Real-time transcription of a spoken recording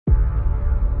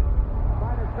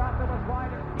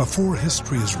Before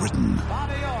history is written,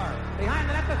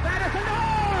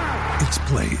 it's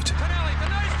played.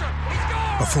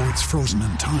 Before it's frozen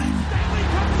in time,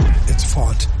 it's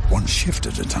fought one shift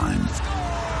at a time.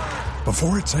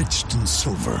 Before it's etched in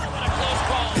silver,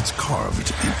 it's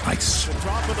carved in ice.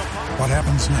 What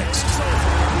happens next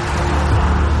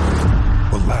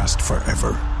will last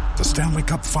forever. The Stanley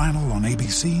Cup Final on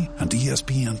ABC and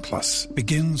ESPN Plus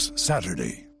begins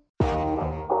Saturday.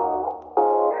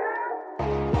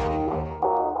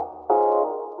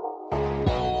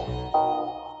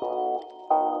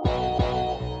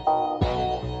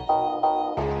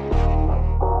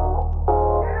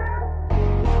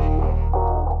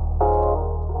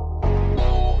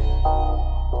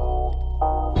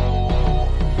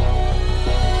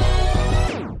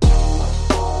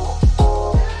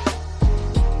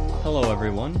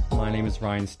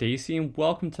 Ryan Stacy, and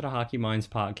welcome to the Hockey Minds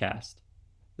podcast.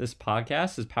 This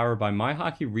podcast is powered by My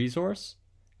Hockey Resource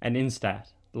and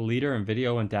Instat, the leader in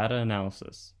video and data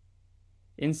analysis.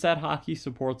 Instat Hockey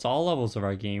supports all levels of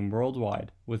our game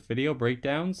worldwide with video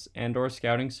breakdowns and/or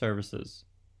scouting services.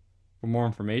 For more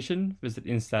information, visit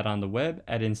Instat on the web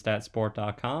at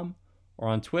instatsport.com or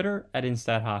on Twitter at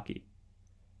InstatHockey.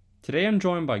 Today I'm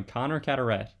joined by Connor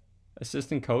Carteret,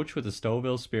 assistant coach with the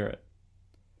Stouffville Spirit.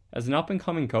 As an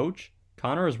up-and-coming coach,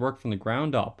 Connor has worked from the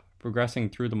ground up, progressing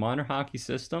through the minor hockey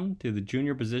system to the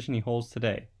junior position he holds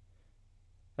today.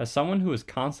 As someone who is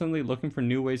constantly looking for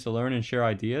new ways to learn and share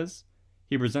ideas,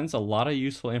 he presents a lot of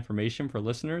useful information for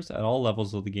listeners at all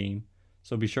levels of the game,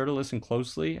 so be sure to listen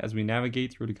closely as we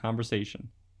navigate through the conversation.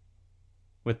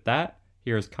 With that,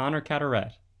 here is Connor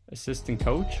Carteret, assistant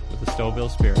coach with the Stouffville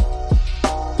Spirit.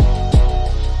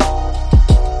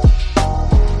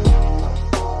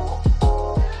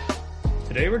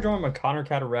 Today we're joined by Connor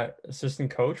Carteret,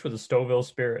 assistant coach with the Stouffville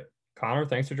Spirit. Connor,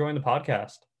 thanks for joining the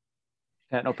podcast.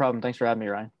 Yeah, no problem. Thanks for having me,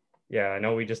 Ryan. Yeah, I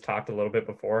know we just talked a little bit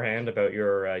beforehand about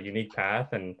your unique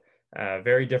path and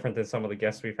very different than some of the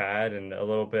guests we've had and a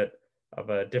little bit of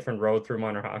a different road through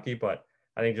minor hockey, but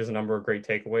I think there's a number of great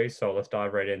takeaways, so let's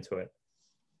dive right into it.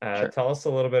 Sure. Tell us a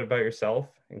little bit about yourself,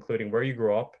 including where you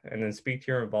grew up, and then speak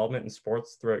to your involvement in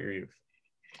sports throughout your youth.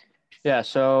 Yeah,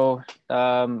 so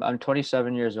I'm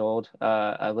 27 years old.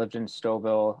 I lived in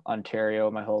Stouffville, Ontario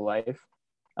my whole life.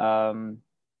 I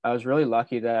was really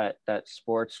lucky that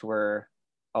sports were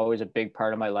always a big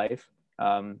part of my life.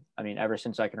 I mean, ever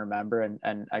since I can remember,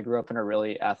 and I grew up in a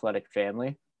really athletic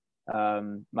family.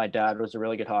 My dad was a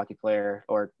really good hockey player,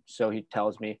 or so he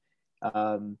tells me.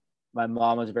 My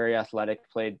mom was very athletic,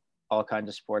 played all kinds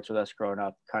of sports with us growing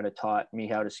up, kind of taught me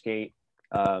how to skate.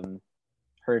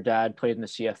 Her dad played in the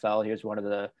CFL. He was one of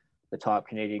the top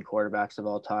Canadian quarterbacks of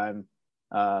all time.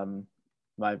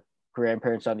 My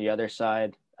grandparents on the other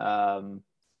side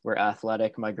were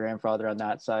athletic. My grandfather on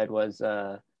that side was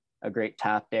a great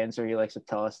tap dancer. He likes to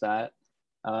tell us that.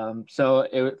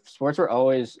 So sports were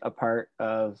always a part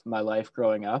of my life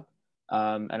growing up.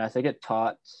 And I think it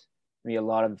taught me a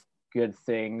lot of good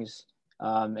things.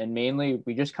 And mainly,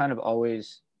 we just kind of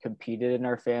always competed in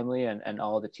our family and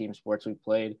all the team sports we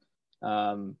played.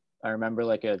 I remember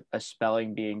like a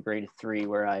spelling bee in grade 3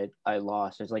 where I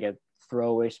lost. There's like a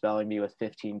throwaway spelling bee with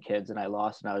 15 kids and I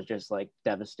lost, and I was just like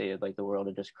devastated, like the world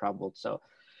had just crumbled. So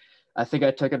I think I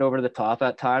took it over to the top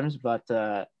at times, but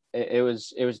it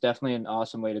was definitely an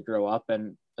awesome way to grow up.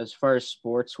 And as far as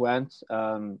sports went,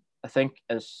 I think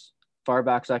as far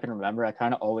back as I can remember, I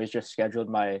kind of always just scheduled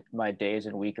my days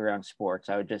and week around sports.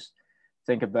 I would just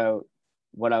think about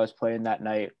what I was playing that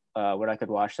night, what I could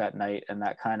watch that night, and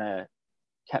that kind of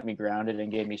kept me grounded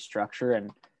and gave me structure.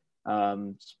 And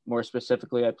more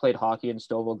specifically, I played hockey in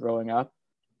Stouffville growing up.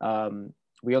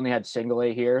 We only had single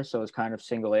A here, so it was kind of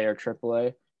single A or triple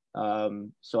A.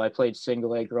 So I played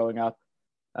single A growing up,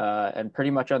 and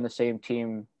pretty much on the same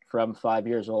team from 5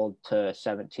 years old to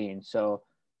 17. So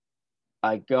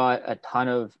I got a ton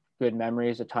of good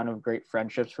memories, a ton of great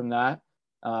friendships from that.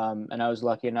 And I was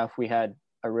lucky enough, we had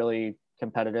a really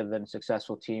competitive and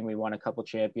successful team. We won a couple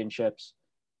championships.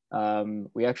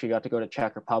 We actually got to go to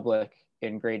Czech Republic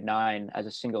in grade 9 as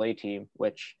a single A team,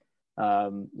 which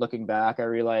looking back, I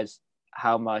realized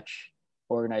how much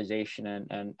organization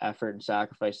and effort and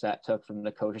sacrifice that took from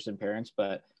the coaches and parents.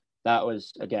 But that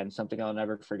was, again, something I'll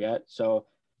never forget. So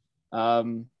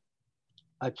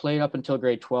I played up until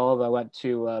grade 12. I went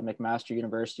to McMaster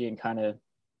University and kind of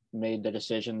made the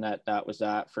decision that was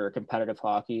that for competitive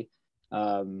hockey.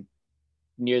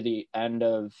 Near the end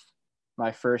of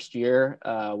my first year,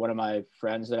 one of my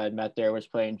friends that I'd met there was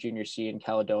playing junior C in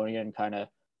Caledonia and kind of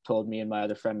told me and my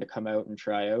other friend to come out and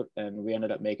try out, and we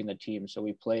ended up making the team. So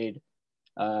we played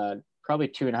probably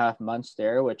 2.5 months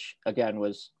there, which again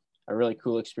was a really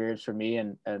cool experience for me.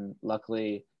 And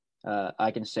luckily,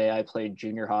 I can say I played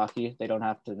junior hockey. They don't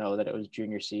have to know that it was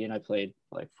junior C, and I played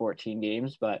like 14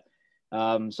 games, but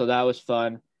so that was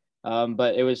fun.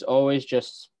 But it was always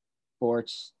just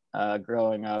sports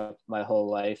growing up my whole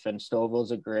life. And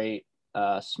Stouffville's a great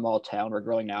small town. We're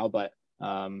growing now, but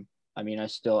I mean, I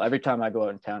still, every time I go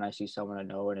out in town, I see someone I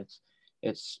know, and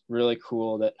it's really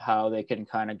cool that how they can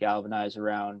kind of galvanize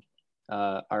around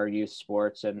our youth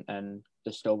sports and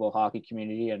the Stouffville hockey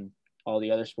community and all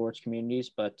the other sports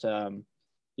communities. But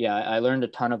yeah, I learned a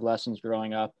ton of lessons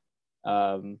growing up.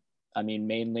 I mean,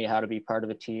 mainly how to be part of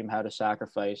a team, how to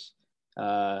sacrifice.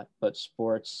 But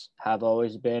sports have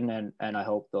always been, and I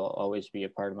hope they'll always be a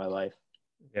part of my life.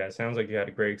 Yeah, it sounds like you had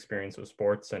a great experience with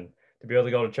sports, and to be able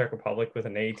to go to Czech Republic with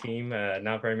an A team,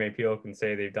 not very many people can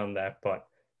say they've done that, but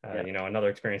Yeah. you know, another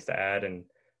experience to add. And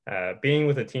being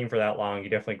with a team for that long, you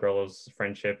definitely grow those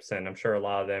friendships, and I'm sure a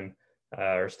lot of them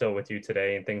are still with you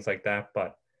today and things like that.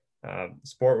 But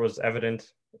sport was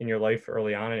evident in your life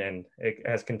early on, and it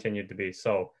has continued to be.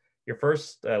 So your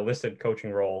first listed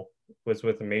coaching role was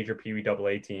with a major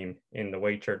PBAA team in the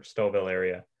Whitechurch Stouffville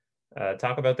area.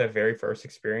 Talk about that very first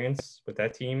experience with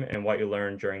that team and what you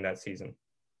learned during that season.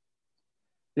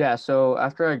 Yeah, so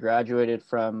after I graduated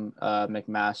from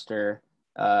McMaster,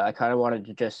 I kind of wanted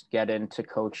to just get into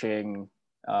coaching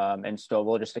in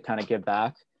Stouffville just to kind of give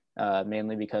back,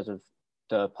 mainly because of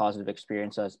the positive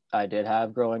experiences I did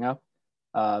have growing up.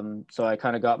 So I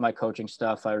kind of got my coaching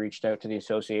stuff. I reached out to the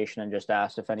association and just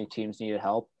asked if any teams needed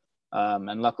help.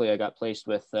 And luckily I got placed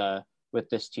with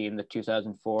this team, the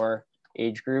 2004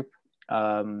 age group.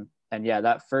 And yeah,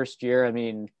 that first year, I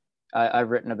mean,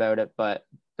 I've written about it, but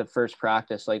the first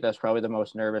practice, like that's probably the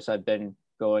most nervous I've been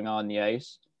going on the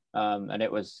ice. And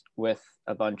it was with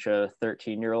a bunch of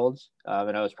 13-year-olds.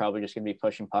 And I was probably just going to be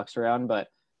pushing pucks around, but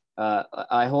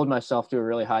I hold myself to a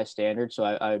really high standard. So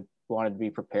I wanted to be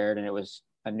prepared, and it was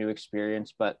a new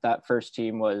experience. But that first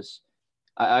team was,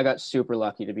 I got super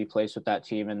lucky to be placed with that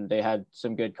team, and they had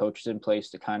some good coaches in place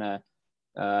to kind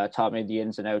of taught me the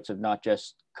ins and outs of not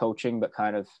just coaching, but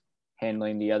kind of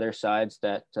handling the other sides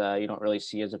that you don't really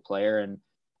see as a player.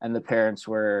 And the parents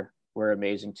were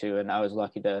amazing too. And I was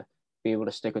lucky to be able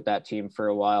to stick with that team for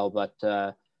a while. But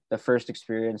the first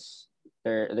experience,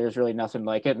 there's really nothing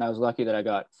like it. And I was lucky that I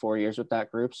got 4 years with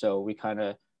that group. So we kind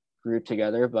of grew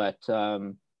together. But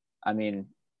I mean,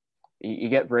 you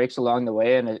get breaks along the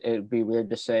way, and it'd be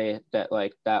weird to say that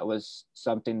like that was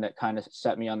something that kind of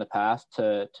set me on the path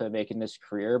to making this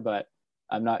career. But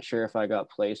I'm not sure if I got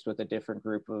placed with a different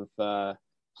group of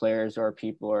players or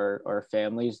people or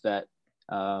families that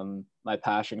my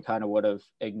passion kind of would have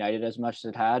ignited as much as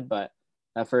it had. But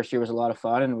that first year was a lot of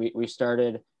fun, and we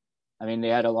started, I mean, they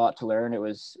had a lot to learn. It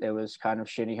was kind of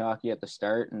shinny hockey at the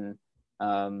start, and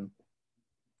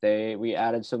we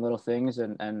added some little things,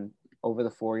 and over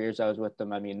the 4 years I was with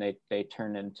them, I mean, they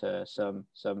turned into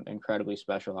some incredibly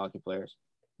special hockey players.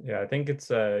 Yeah, I think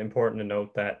it's important to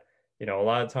note that, you know, a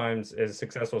lot of times as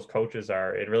successful as coaches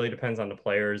are, it really depends on the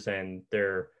players and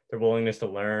their willingness to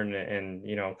learn and,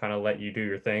 you know, kind of let you do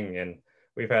your thing. And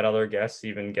we've had other guests,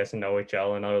 even guests in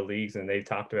OHL and other leagues, and they've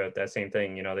talked about that same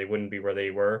thing. You know, they wouldn't be where they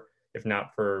were if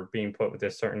not for being put with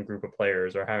this certain group of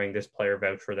players or having this player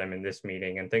vouch for them in this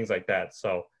meeting and things like that.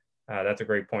 So that's a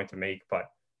great point to make. But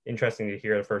interesting to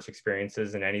hear the first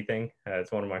experiences in anything.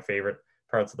 It's one of my favorite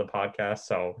parts of the podcast.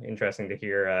 So interesting to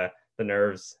hear the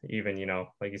nerves, even, you know,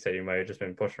 like you said, you might have just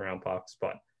been pushing around pucks,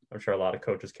 but I'm sure a lot of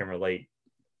coaches can relate.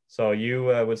 So you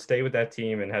would stay with that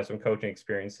team and have some coaching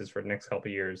experiences for the next couple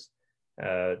of years.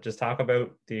 Just talk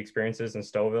about the experiences in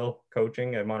Stouffville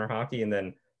coaching at Monter Hockey, and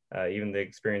then even the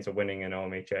experience of winning an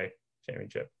OMHA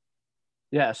championship.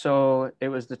 Yeah, so it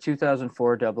was the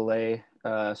 2004 AA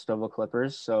Stouffville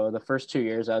Clippers. So the first 2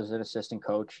 years I was an assistant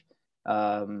coach.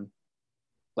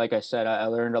 Like I said, I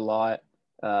learned a lot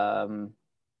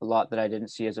that I didn't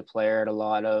see as a player, and a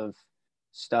lot of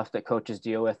stuff that coaches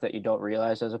deal with that you don't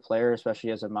realize as a player,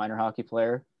 especially as a minor hockey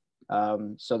player.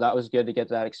 So that was good to get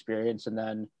that experience. And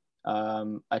then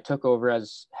I took over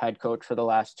as head coach for the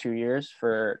last 2 years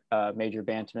for Major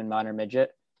Bantam and Minor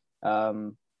Midget,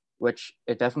 which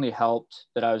it definitely helped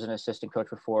that I was an assistant coach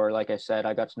before. Like I said,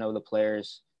 I got to know the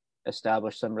players,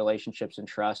 establish some relationships and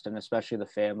trust, and especially the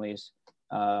families.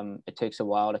 It takes a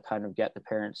while to kind of get the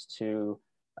parents to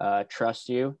trust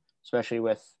you, especially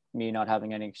with me not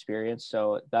having any experience.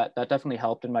 So that definitely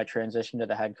helped in my transition to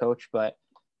the head coach. But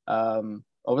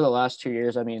over the last 2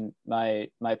 years, I mean, my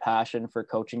passion for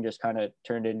coaching just kind of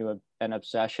turned into an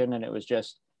obsession, and it was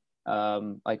just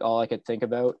like all I could think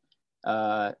about.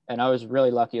 And I was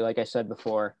really lucky, like I said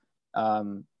before.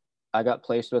 I got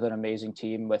placed with an amazing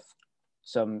team with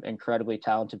some incredibly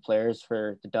talented players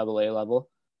for the AA level.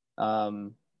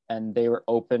 And they were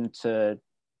open to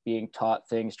being taught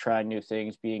things, trying new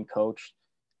things, being coached.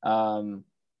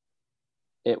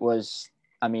 It was,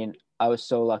 I mean, I was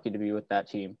so lucky to be with that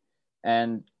team.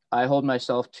 And I hold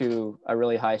myself to a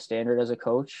really high standard as a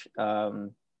coach.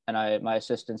 And my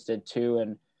assistants did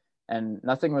too. And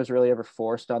nothing was really ever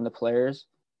forced on the players.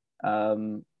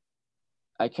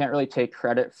 I can't really take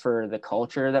credit for the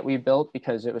culture that we built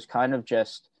because it was kind of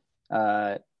just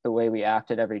the way we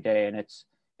acted every day. And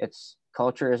it's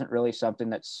culture isn't really something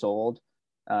that's sold.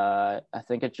 I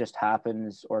think it just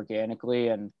happens organically.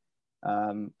 And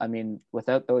I mean,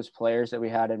 without those players that we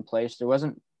had in place, there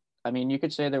wasn't, I mean, you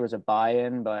could say there was a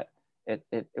buy-in, but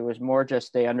it was more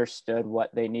just they understood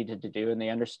what they needed to do, and they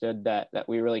understood that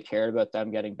we really cared about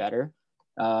them getting better.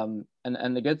 And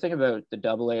the good thing about the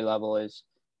AA level is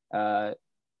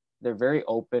they're very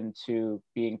open to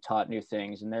being taught new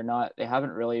things, and they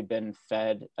haven't really been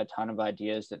fed a ton of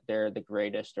ideas that they're the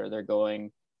greatest or they're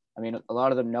going. I mean, a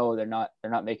lot of them know they're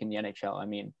not making the NHL. I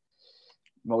mean,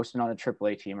 most on a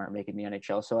AAA team aren't making the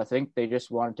NHL. So I think they just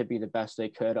wanted to be the best they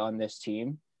could on this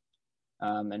team,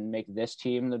 and make this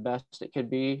team the best it could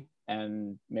be,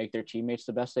 and make their teammates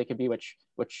the best they could be, which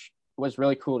was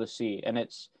really cool to see. And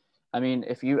I mean,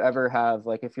 if you ever have,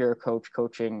 like, if you're a coach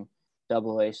coaching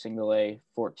AA, single A,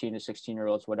 14 to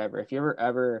 16-year-olds, whatever, if you're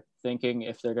ever thinking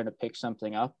if they're going to pick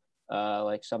something up,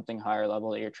 like something higher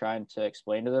level that you're trying to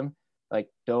explain to them, like,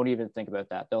 don't even think about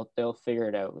that. They'll figure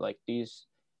it out. Like,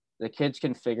 the kids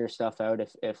can figure stuff out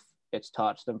if it's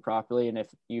taught to them properly, and if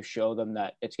you show them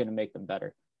that it's going to make them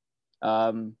better.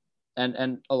 And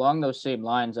along those same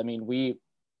lines, I mean,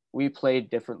 we played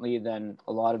differently than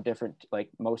a lot of different, like,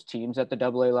 most teams at the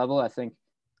AA level. I think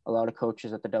a lot of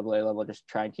coaches at the AA level just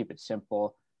try and keep it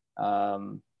simple.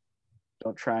 Don't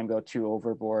try and go too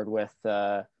overboard with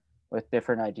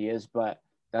different ideas, but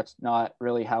that's not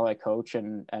really how I coach.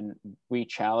 And we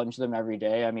challenge them every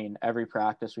day. I mean, every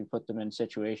practice we put them in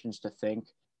situations to think,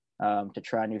 to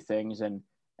try new things. And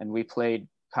we played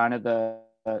kind of the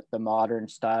modern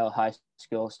style, high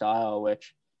skill style,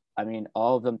 which, I mean,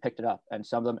 all of them picked it up, and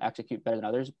some of them execute better than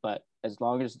others, but as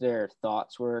long as their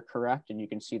thoughts were correct and you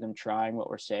can see them trying what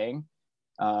we're saying,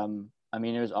 I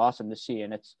mean, it was awesome to see.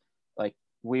 And it's like,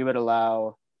 we would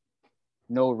allow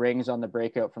no rings on the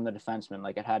breakout from the defenseman.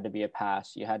 Like, it had to be a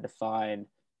pass. You had to find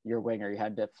your winger. You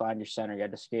had to find your center. You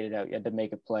had to skate it out. You had to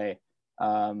make a play.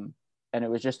 And it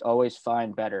was just always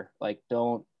find better. Like,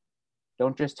 don't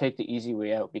just take the easy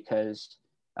way out, because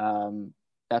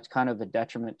that's kind of a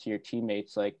detriment to your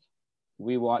teammates. Like,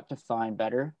 we want to find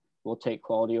better. We'll take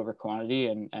quality over quantity,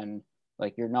 and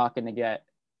like, you're not going to get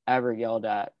ever yelled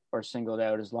at or singled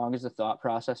out as long as the thought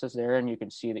process is there and you can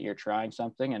see that you're trying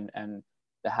something and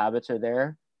the habits are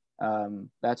there.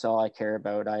 That's all I care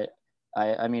about.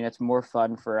 I mean, it's more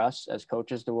fun for us as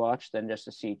coaches to watch than just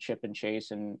to see chip and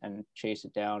chase and chase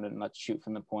it down and let's shoot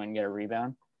from the point and get a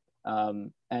rebound.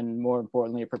 And more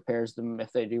importantly, it prepares them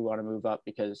if they do want to move up,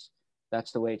 because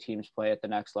that's the way teams play at the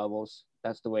next levels.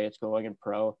 That's the way it's going in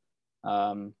pro.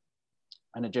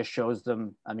 And it just shows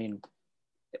them, I mean,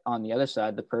 on the other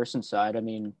side, the person side, I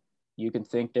mean, you can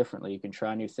think differently. You can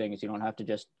try new things. You don't have to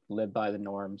just live by the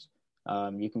norms.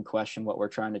 You can question what we're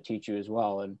trying to teach you as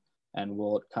well. And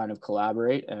we'll kind of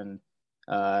collaborate. And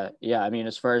yeah, I mean,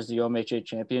 as far as the OMHA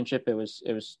championship, it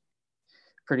was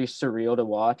pretty surreal to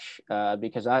watch,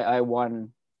 because I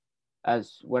won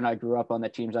as when I grew up on the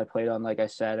teams I played on, like I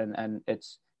said, and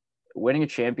it's winning a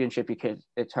championship, because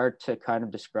it's hard to kind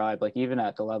of describe. Like, even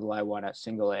at the level I won at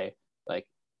single A, like,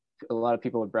 a lot of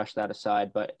people would brush that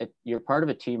aside, but you're part of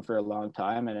a team for a long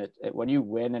time. And when you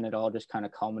win and it all just kind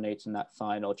of culminates in that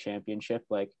final championship,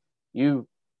 like,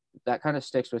 that kind of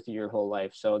sticks with you your whole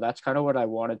life. So that's kind of what I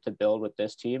wanted to build with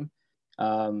this team.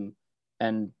 And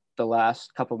the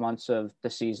last couple months of the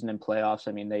season and playoffs,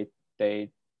 I mean, they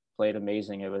played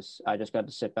amazing. I just got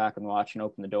to sit back and watch and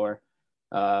open the door.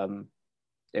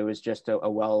 It was just a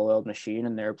well-oiled machine,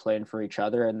 and they were playing for each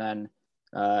other. And then,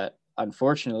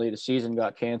 unfortunately, the season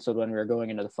got canceled when we were going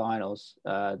into the finals,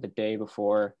 the day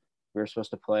before we were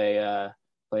supposed to play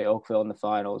Oakville in the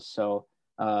finals. So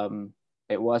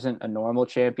it wasn't a normal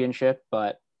championship,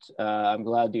 but I'm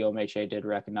glad the OMHA did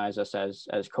recognize us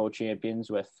as co-champions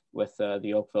with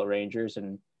the Oakville Rangers,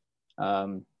 and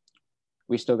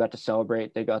we still got to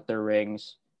celebrate. They got their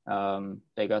rings,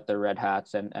 they got their red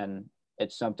hats, and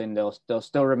it's something they'll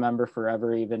still remember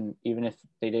forever, even if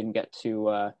they didn't get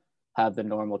to have the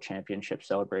normal championship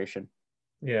celebration.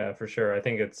 Yeah, for sure. I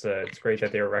think it's great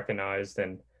that they were recognized,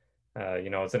 and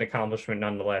it's an accomplishment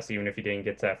nonetheless, even if you didn't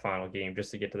get to that final game,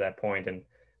 just to get to that point. And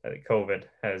COVID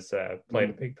has played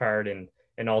a big part in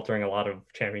altering a lot of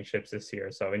championships this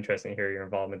year. So interesting to hear your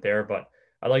involvement there. But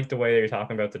I like the way that you're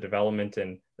talking about the development,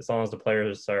 and as long as the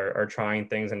players are trying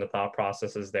things and the thought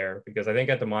processes there, because I think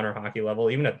at the minor hockey level,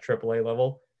 even at the AAA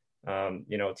level,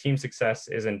 team success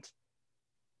isn't,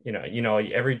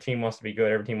 every team wants to be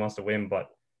good, every team wants to win,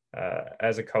 but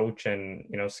as a coach and,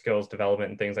 skills development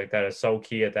and things like that is so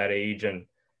key at that age. And,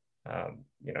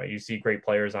 you see great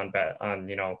players on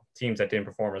teams that didn't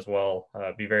perform as well,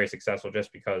 be very successful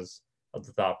just because of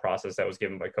the thought process that was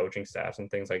given by coaching staffs and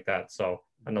things like that. So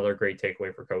another great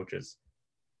takeaway for coaches.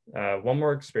 One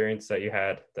more experience that you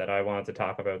had that I wanted to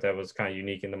talk about that was kind of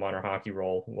unique in the minor hockey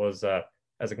role was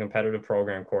as a competitive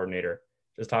program coordinator.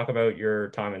 Just talk about your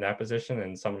time in that position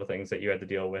and some of the things that you had to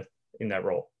deal with in that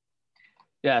role.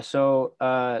 Yeah, so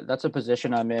that's a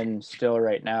position I'm in still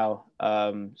right now.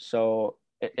 So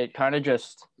it kind of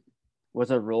just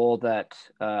was a role that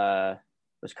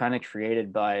was kind of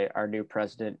created by our new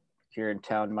president here in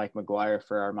town, Mike McGuire,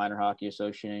 for our minor hockey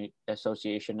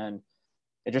association. And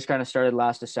it just kind of started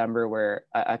last December, where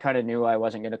I kind of knew I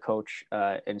wasn't going to coach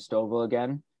in Stouffville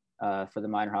again for the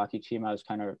minor hockey team. I was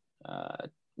kind of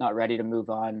not ready to move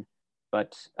on,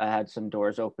 but I had some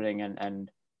doors opening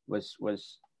and was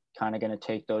kind of going to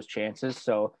take those chances.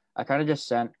 So I kind of just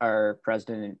sent our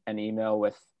president an email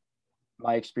with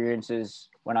my experiences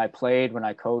when I played, when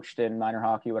I coached in minor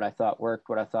hockey, what I thought worked,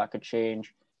 what I thought could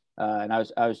change. And I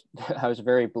was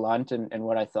very blunt in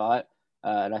what I thought.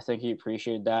 And I think he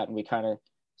appreciated that. And we kind of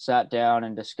sat down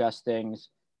and discussed things.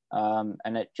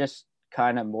 And it just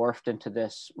kind of morphed into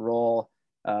this role,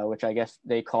 which I guess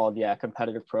they called,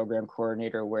 competitive program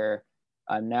coordinator, where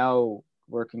I'm now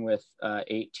working with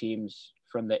 8 teams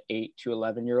from the 8 to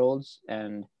 11-year-olds,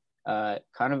 and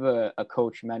kind of a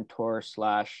coach mentor /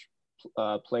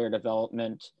 player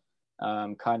development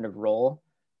kind of role,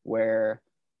 where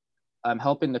I'm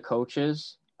helping the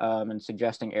coaches and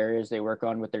suggesting areas they work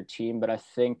on with their team. But I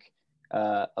think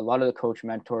a lot of the coach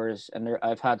mentors, and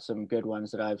I've had some good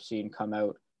ones that I've seen come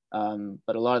out,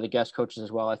 but a lot of the guest coaches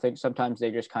as well, I think sometimes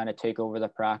they just kind of take over the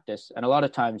practice, and a lot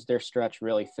of times they're stretched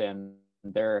really thin.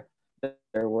 They're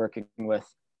working with,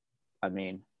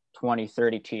 20,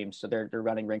 30 teams. So they're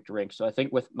running rink to rink. So I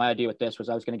think my idea with this was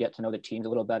I was going to get to know the teams a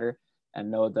little better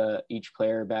and know each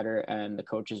player better and the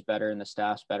coaches better and the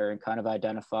staffs better, and kind of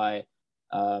identify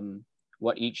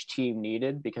what each team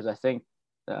needed, because I think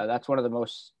that's one of the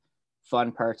most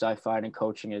fun parts I find in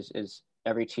coaching is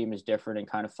every team is different, and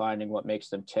kind of finding what makes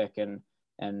them tick and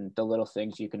the little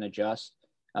things you can adjust.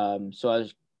 So I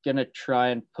was going to try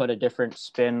and put a different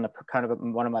spin, kind of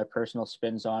one of my personal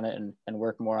spins on it, and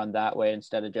work more on that way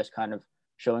instead of just kind of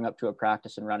showing up to a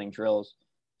practice and running drills.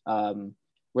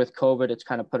 With COVID, it's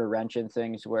kind of put a wrench in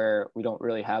things where we don't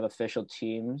really have official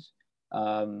teams.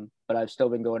 But I've still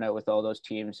been going out with all those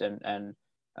teams and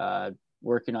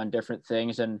working on different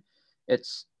things. And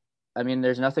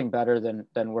there's nothing better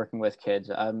than working with kids.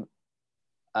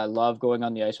 I love going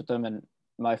on the ice with them. And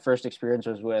my first experience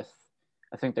was with,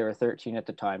 I think they were 13 at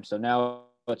the time. So now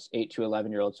it's 8 to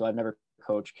 11-year-olds. So I've never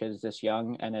coached kids this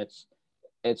young, and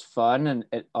it's fun. And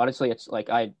honestly, it's like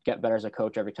I get better as a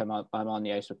coach every time I'm on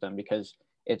the ice with them, because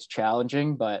it's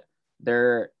challenging, but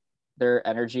their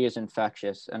energy is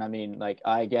infectious. And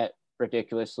I get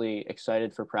ridiculously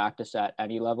excited for practice at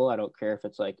any level. I don't care if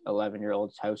it's like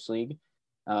 11-year-olds house league,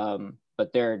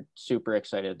 but they're super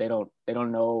excited. They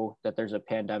don't know that there's a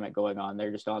pandemic going on.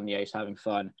 They're just on the ice having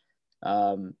fun.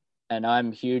 And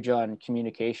I'm huge on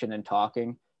communication and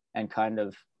talking, and kind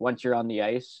of once you're on the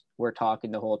ice, we're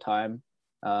talking the whole time.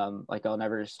 I'll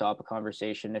never stop a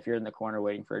conversation. If you're in the corner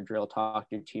waiting for a drill, talk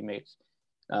to your teammates.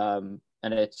 And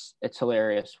it's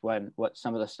hilarious what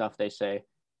some of the stuff they say,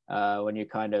 when you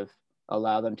kind of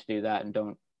allow them to do that and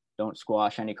don't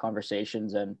squash any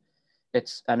conversations. And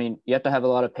you have to have a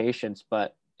lot of patience,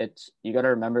 but you got to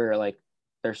remember,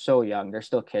 they're so young, they're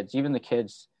still kids. Even the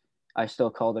kids, I still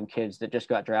call them kids that just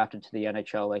got drafted to the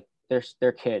NHL.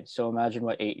 They're kids. So imagine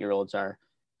what 8-year-olds are.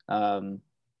 I've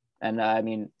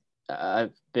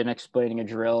been explaining a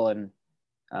drill, and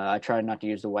I try not to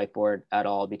use the whiteboard at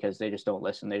all, because they just don't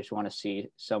listen. They just want to see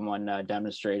someone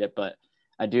demonstrate it. But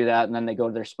I do that, and then they go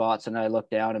to their spots, and I look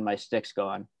down and my stick's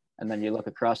gone. And then you look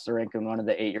across the rink, and one of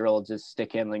the 8-year-olds is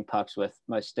stick handling pucks with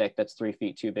my stick that's 3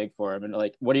 feet too big for him. And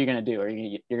what are you going to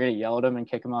do? You're going to yell at him and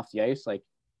kick him off the ice?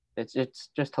 It's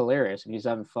just hilarious, and he's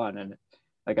having fun. And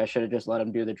I should have just let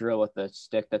him do the drill with the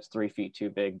stick that's 3 feet too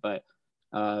big. But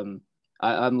I'm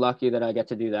lucky that I get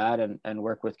to do that and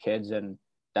work with kids, and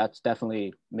that's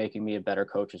definitely making me a better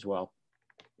coach as well.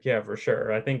 Yeah, for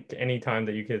sure. I think any time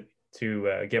that you get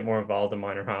to get more involved in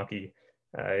minor hockey,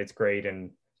 it's great.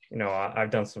 And I've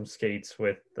done some skates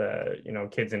with,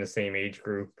 kids in the same age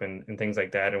group and things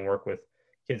like that, and work with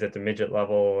kids at the midget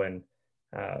level. And,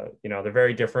 they're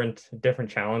very different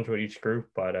challenge with each group,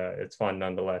 but it's fun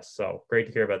nonetheless. So great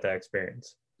to hear about that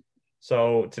experience.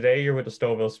 So today you're with the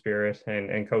Stouffville Spirit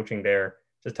and coaching there.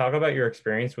 Just talk about your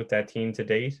experience with that team to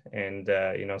date and,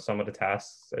 some of the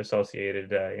tasks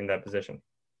associated in that position.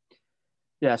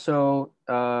 Yeah. So,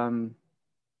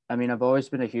 I've always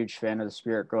been a huge fan of the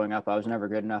Spirit growing up. I was never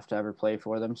good enough to ever play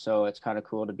for them, so it's kind of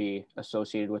cool to be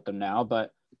associated with them now.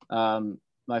 But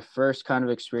my first kind of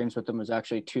experience with them was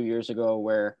actually 2 years ago,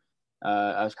 where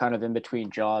I was kind of in between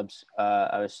jobs.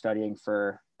 I was studying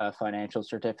for a financial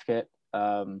certificate,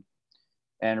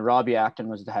 and Robbie Acton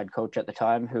was the head coach at the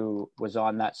time, who was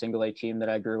on that single A team that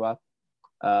I grew up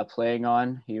playing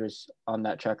on. He was on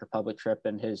that Czech Republic trip,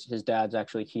 and his dad's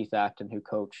actually Keith Acton, who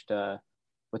coached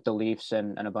with the Leafs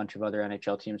and a bunch of other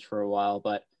NHL teams for a while.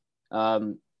 But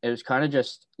it was kind of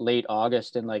just late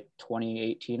August in like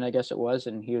 2018, I guess it was,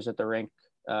 and he was at the rink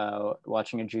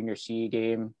watching a junior C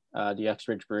game, the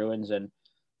Uxbridge Bruins, and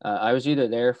I was either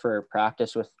there for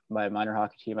practice with my minor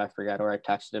hockey team, I forget, or I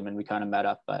texted him and we kind of met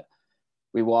up. But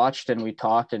we watched and we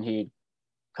talked, and he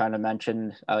kind of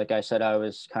mentioned, like I said, I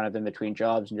was kind of in between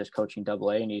jobs and just coaching AA,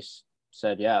 and he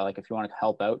said, yeah, like if you want to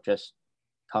help out, just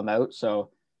come out. So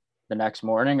the next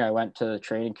morning I went to the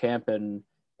training camp and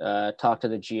talked to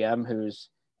the GM, who's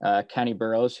Kenny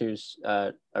Burrows, who's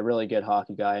a really good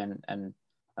hockey guy and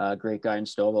a great guy in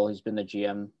Stouffville. He's been the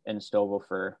GM in Stouffville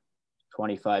for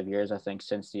 25 years, I think,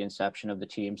 since the inception of the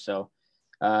team. So,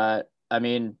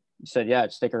 he said, yeah,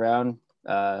 stick around.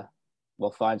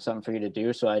 We'll find something for you to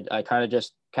do. So I kind of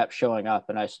just kept showing up,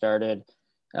 and I started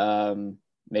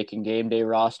making game day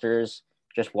rosters,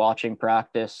 just watching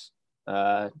practice,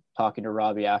 talking to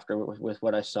Robbie after with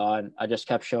what I saw, and I just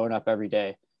kept showing up every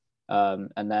day.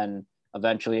 And then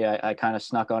eventually I kind of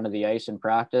snuck onto the ice in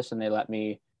practice, and they let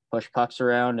me push pucks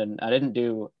around, and I didn't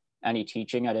do any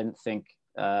teaching. I didn't think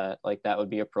like that would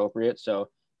be appropriate. So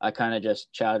I kind of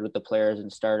just chatted with the players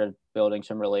and started building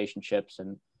some relationships,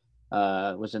 and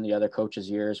was in the other coaches'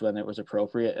 ears when it was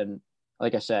appropriate. And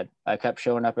like I said, I kept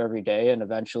showing up every day, and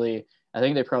eventually I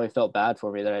think they probably felt bad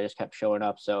for me that I just kept showing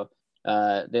up. So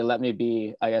they let me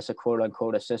be, I guess, a quote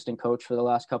unquote assistant coach for the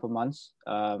last couple months.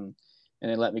 And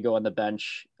they let me go on the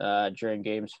bench during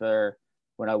games for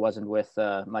when I wasn't with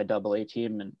my AA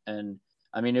team. And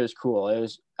it was cool.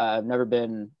 I've never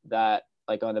been that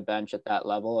like on the bench at that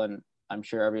level. And I'm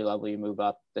sure every level you move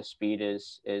up, the speed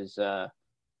is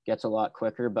gets a lot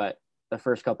quicker, but the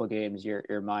first couple of games,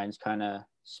 your mind's kind of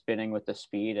spinning with the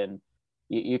speed, and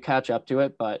you catch up to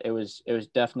it. But it was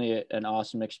definitely an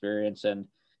awesome experience. And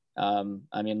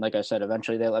like I said,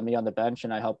 eventually they let me on the bench,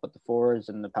 and I helped with the forwards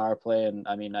and the power play. And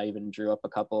I even drew up a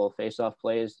couple of face-off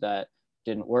plays that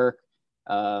didn't work,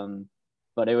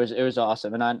 but it was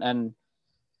awesome. And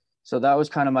so that was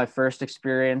kind of my first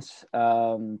experience.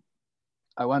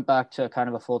 I went back to kind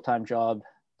of a full-time job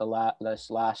this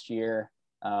last year.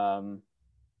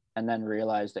 And then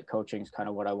realized that coaching is kind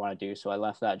of what I want to do. So I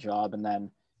left that job, and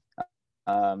then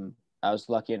I was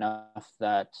lucky enough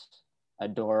that a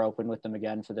door opened with them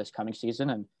again for this coming season.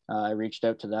 And I reached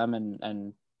out to them,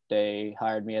 and they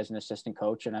hired me as an assistant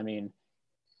coach. And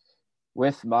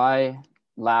with my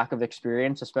lack of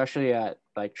experience, especially at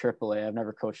like AAA, I've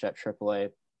never coached at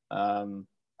AAA.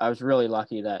 I was really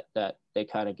lucky that they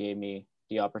kind of gave me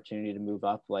the opportunity to move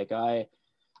up. Like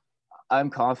I'm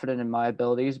confident in my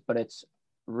abilities, but it's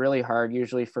really hard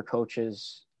usually for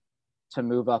coaches to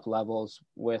move up levels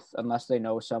unless they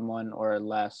know someone, or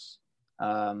unless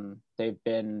they've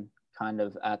been kind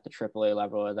of at the AAA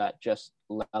level or that just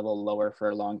level lower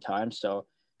for a long time. So,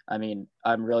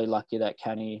 I'm really lucky that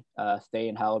Kenny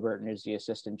Thane Halliburton, who's the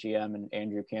assistant GM, and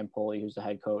Andrew Campoli, who's the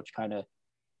head coach, kind of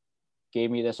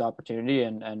gave me this opportunity,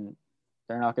 and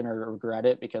they're not going to regret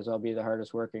it, because I'll be the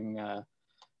hardest working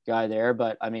guy there.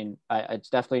 But it's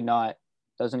definitely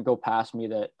doesn't go past me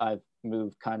that I've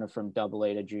moved kind of from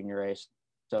AA to junior A.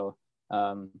 So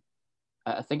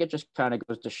I think it just kind of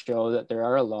goes to show that there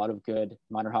are a lot of good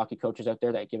minor hockey coaches out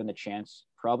there that, given the chance,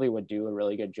 probably would do a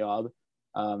really good job.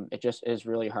 It just is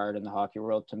really hard in the hockey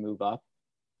world to move up.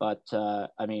 But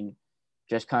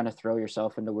just kind of throw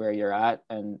yourself into where you're at,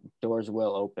 and doors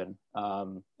will open,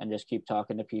 and just keep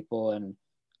talking to people. And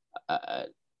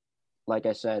like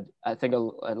I said, I think a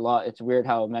lot, it's weird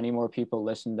how many more people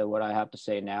listen to what I have to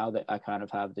say now that I kind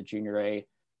of have the junior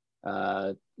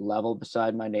A level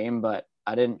beside my name, but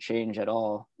I didn't change at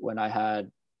all when I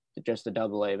had just the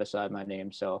AA beside my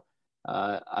name. So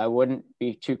I wouldn't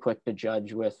be too quick to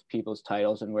judge with people's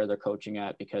titles and where they're coaching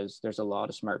at, because there's a lot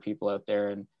of smart people out there,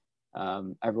 and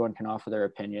everyone can offer their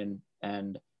opinion,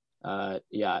 and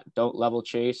don't level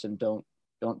chase, and don't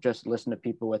just listen to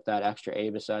people with that extra A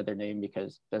beside their name,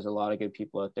 because there's a lot of good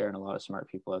people out there and a lot of smart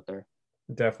people out there.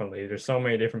 Definitely. There's so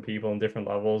many different people in different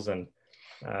levels. And,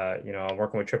 I'm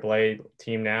working with AAA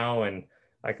team now, and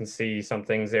I can see some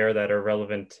things there that are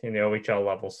relevant in the OHL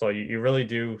level. So you really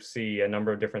do see a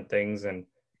number of different things. And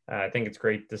I think it's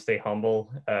great to stay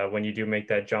humble when you do make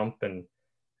that jump. And,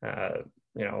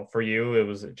 for you, it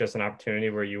was just an opportunity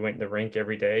where you went in the rink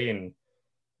every day, and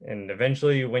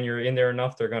eventually when you're in there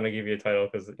enough, they're going to give you a title,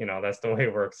 because, that's the way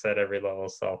it works at every level.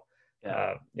 So,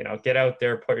 get out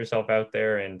there, put yourself out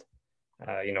there, and,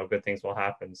 good things will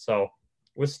happen. So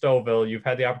with Stouffville, you've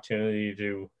had the opportunity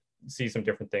to see some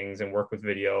different things and work with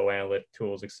video, analytic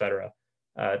tools, etc.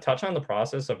 Touch on the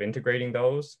process of integrating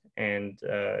those, and,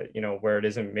 where it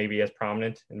isn't maybe as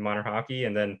prominent in minor hockey,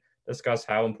 and then discuss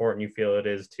how important you feel it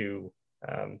is to,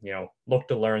 look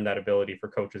to learn that ability for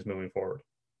coaches moving forward.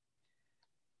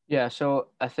 Yeah, so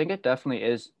I think it definitely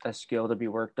is a skill to be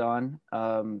worked on.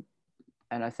 And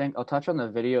I think I'll touch on the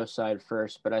video side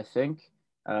first, but I think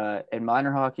in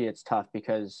minor hockey, it's tough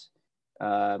because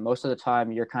most of the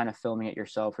time you're kind of filming it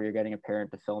yourself, or you're getting a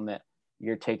parent to film it.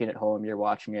 You're taking it home, you're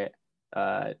watching it.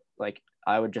 Like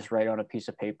I would just write on a piece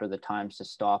of paper the times to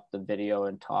stop the video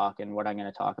and talk, and what I'm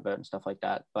going to talk about and stuff like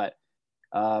that. But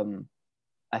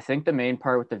I think the main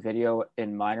part with the video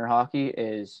in minor hockey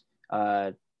is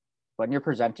when you're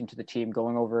presenting to the team,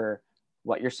 going over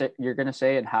what you're going to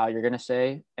say and how you're going to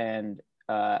say, and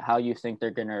how you think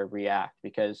they're going to react.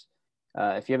 Because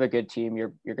if you have a good team,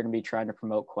 you're going to be trying to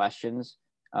promote questions.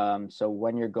 So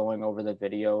when you're going over the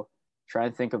video, try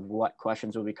and think of what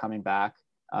questions will be coming back,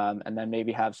 and then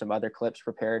maybe have some other clips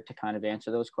prepared to kind of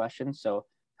answer those questions. So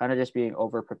kind of just being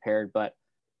over prepared. But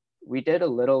we did a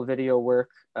little video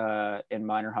work in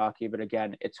minor hockey, but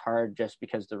again, it's hard just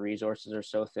because the resources are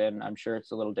so thin. I'm sure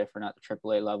it's a little different at the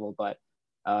AAA level, but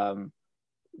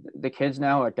the kids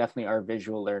now are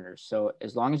visual learners. So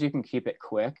as long as you can keep it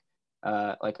quick,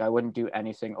 like I wouldn't do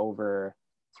anything over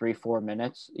 3-4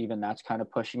 minutes. Even that's kind of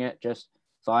pushing it. Just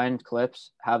find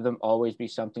clips, have them always be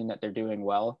something that they're doing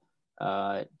well.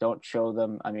 Don't show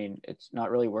them. I mean, it's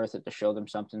not really worth it to show them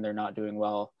something they're not doing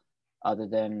well, other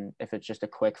than if it's just a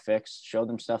quick fix. Show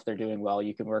them stuff they're doing well.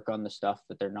 You can work on the stuff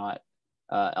that they're not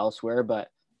elsewhere, but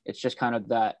it's just kind of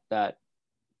that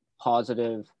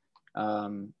positive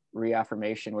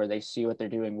reaffirmation where they see what they're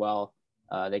doing well.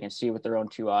 They can see with their own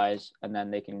two eyes, and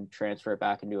then they can transfer it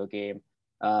back into a game.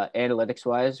 Analytics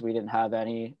wise, we didn't have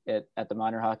any at the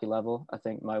minor hockey level. I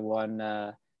think my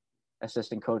one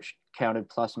assistant coach counted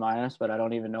plus minus, but I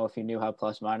don't even know if he knew how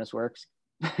plus minus works.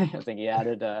 I think he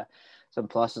added some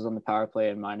pluses on the power play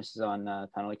and minuses on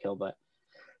penalty kill, but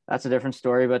that's a different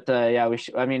story. But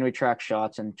we track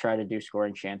shots and try to do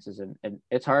scoring chances, and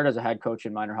it's hard as a head coach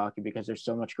in minor hockey because there's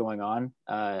so much going on.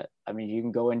 You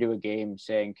can go into a game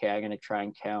saying, okay, I'm going to try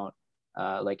and count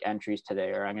like entries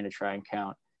today, or I'm going to try and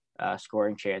count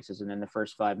scoring chances, and in the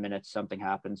first 5 minutes something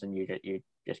happens and you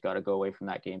just got to go away from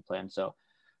that game plan. So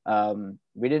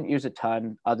we didn't use a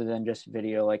ton other than just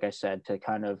video, like I said, to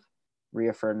kind of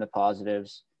reaffirm the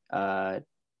positives,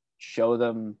 show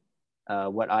them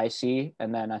what I see.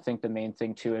 And then I think the main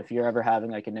thing too, if you're ever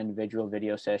having like an individual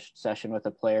video session with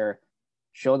a player,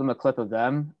 show them a clip of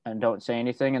them and don't say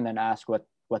anything, and then ask what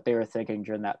they were thinking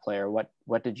during that play, or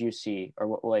what did you see, or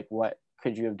what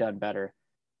could you have done better?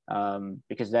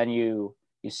 Because then you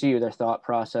see their thought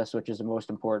process, which is the most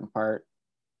important part.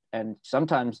 And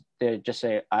sometimes they just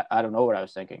say, I don't know what I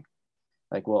was thinking.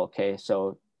 Like, well, okay,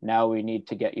 so now we need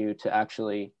to get you to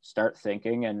actually start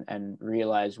thinking and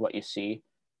realize what you see.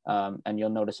 And you'll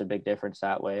notice a big difference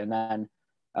that way. And then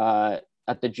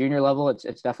at the junior level, it's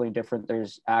definitely different.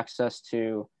 There's access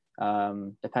to,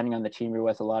 depending on the team you're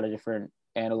with, a lot of different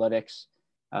analytics.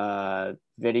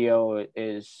 Video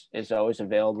is always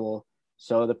available.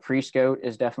 So the pre-scout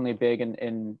is definitely big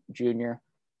in junior.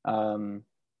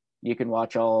 You can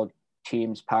watch all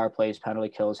teams' power plays, penalty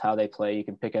kills, how they play. You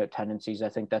can pick out tendencies. I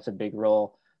think that's a big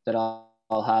role that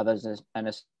I'll have as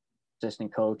an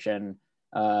assistant coach. And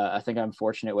I think I'm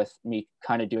fortunate with me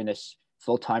kind of doing this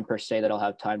full time per se, that I'll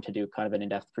have time to do kind of an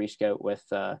in-depth pre-scout with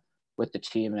the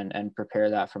team and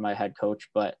prepare that for my head coach.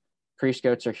 But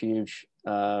pre-scouts are huge.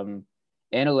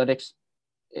 Analytics,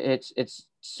 it's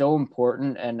so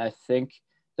important. And I think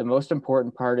the most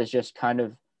important part is just kind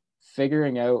of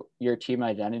figuring out your team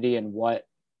identity and what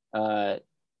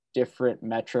different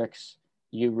metrics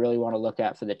you really want to look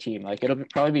at for the team. Like it'll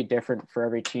probably be different for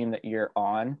every team that you're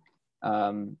on,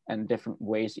 and different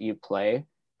ways that you play.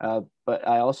 But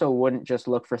I also wouldn't just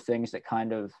look for things that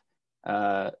kind of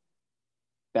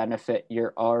benefit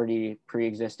your already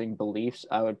pre-existing beliefs,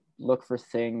 I would look for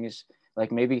things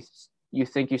like maybe you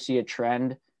think you see a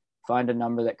trend, find a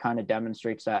number that kind of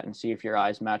demonstrates that and see if your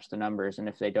eyes match the numbers. And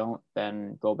if they don't,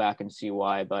 then go back and see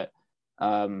why. But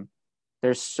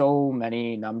there's so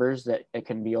many numbers that it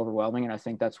can be overwhelming. And I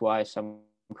think that's why some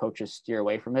coaches steer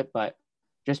away from it. But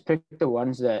just pick the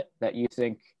ones that you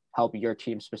think help your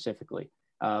team specifically.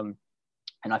 And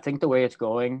I think the way it's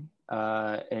going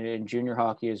in junior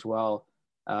hockey as well,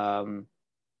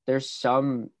 there's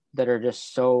some that are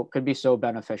just could be so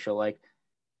beneficial. Like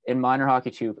in minor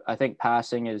hockey too, I think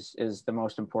passing is the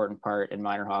most important part in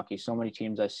minor hockey. So many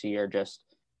teams I see are just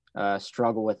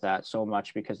struggle with that so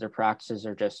much because their practices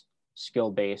are just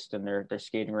skill based and they're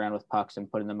skating around with pucks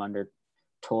and putting them under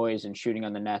toys and shooting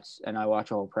on the nets. And I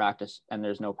watch a whole practice and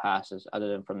there's no passes other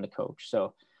than from the coach.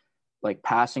 So like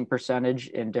passing percentage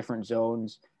in different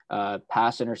zones,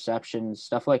 pass interceptions,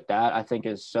 stuff like that, I think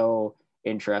is so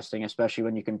interesting, especially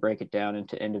when you can break it down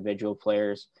into individual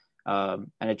players. And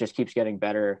it just keeps getting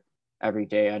better every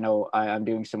day. I know I'm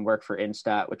doing some work for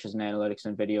Instat, which is an analytics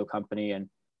and video company. And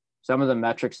some of the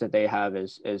metrics that they have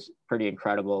is pretty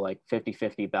incredible, like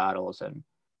 50-50 battles. And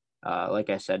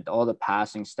like I said, all the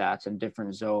passing stats and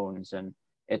different zones. And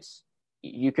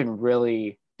you can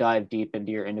really dive deep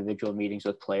into your individual meetings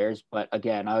with players. But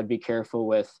again, I would be careful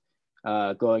with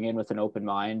going in with an open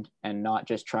mind and not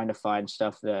just trying to find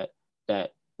stuff that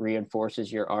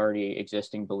reinforces your already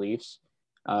existing beliefs.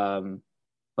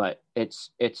 But it's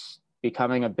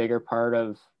becoming a bigger part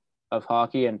of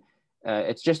hockey, and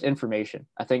it's just information.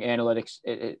 I think analytics,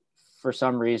 it for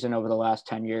some reason over the last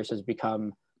 10 years has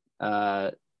become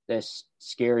this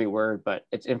scary word, but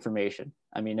it's information.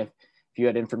 I mean, if you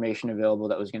had information available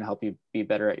that was going to help you be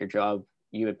better at your job,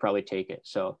 you would probably take it.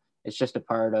 So it's just a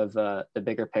part of the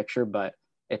bigger picture, but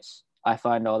I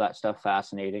find all that stuff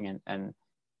fascinating, and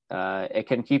it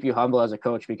can keep you humble as a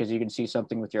coach because you can see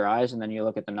something with your eyes and then you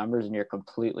look at the numbers and you're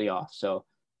completely off. So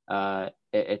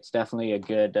it's definitely a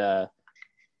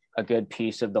good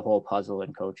piece of the whole puzzle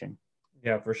in coaching.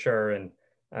 Yeah, for sure. And,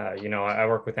 I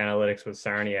work with analytics with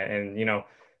Sarnia, and,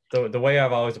 the way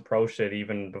I've always approached it,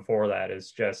 even before that,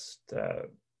 is just,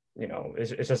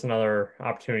 it's just another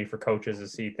opportunity for coaches to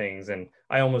see things. And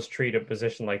I almost treat a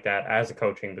position like that as a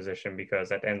coaching position,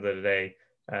 because at the end of the day,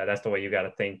 that's the way you got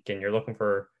to think. And you're looking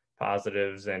for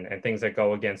positives and things that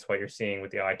go against what you're seeing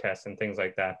with the eye test and things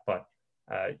like that. But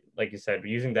like you said,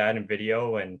 using that in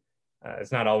video, and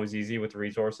it's not always easy with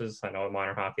resources. I know in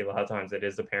minor hockey, a lot of times it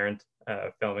is the parent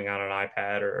filming on an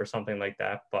iPad or something like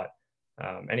that. But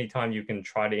anytime you can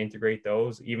try to integrate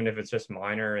those, even if it's just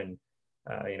minor and,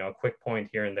 a quick point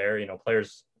here and there,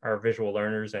 players are visual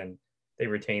learners and they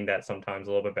retain that sometimes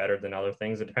a little bit better than other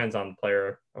things. It depends on the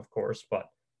player, of course, but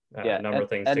a number of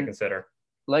things to consider.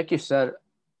 Like you said,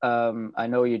 I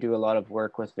know you do a lot of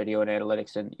work with video and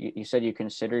analytics, and you said you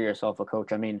consider yourself a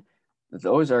coach. I mean,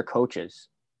 those are coaches,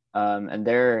 and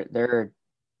they're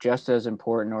just as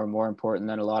important or more important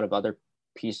than a lot of other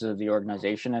pieces of the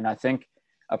organization. And I think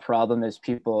a problem is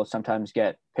people sometimes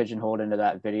get pigeonholed into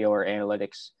that video or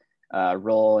analytics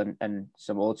role, and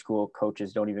some old school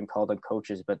coaches don't even call them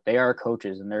coaches, but they are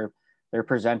coaches, and they're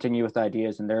presenting you with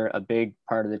ideas, and they're a big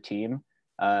part of the team.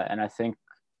 And I think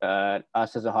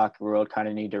us as a hockey world kind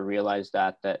of need to realize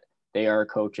that they are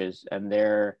coaches and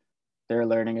they're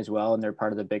learning as well, and they're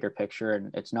part of the bigger picture. And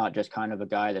it's not just kind of a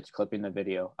guy that's clipping the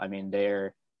video. I mean,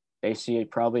 they see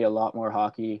probably a lot more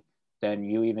hockey than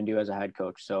you even do as a head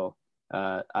coach. So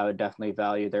I would definitely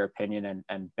value their opinion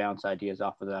and bounce ideas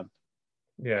off of them.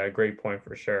 Yeah, great point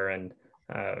for sure. And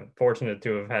fortunate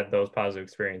to have had those positive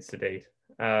experiences to date.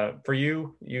 For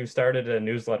you started a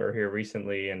newsletter here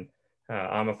recently, and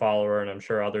I'm a follower, and I'm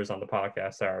sure others on the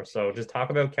podcast are. So just talk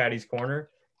about Caddy's Corner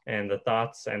and the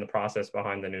thoughts and the process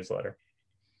behind the newsletter.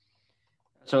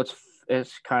 So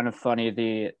it's kind of funny.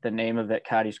 The name of it,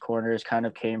 Caddy's Corner, is kind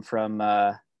of came from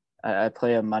I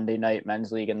play a Monday night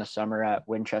men's league in the summer at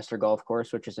Winchester Golf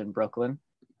Course, which is in Brooklyn.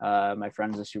 My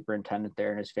friend's a superintendent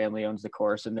there, and his family owns the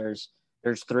course. And there's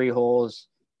 3 holes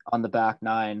on the back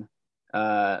 9.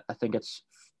 I think it's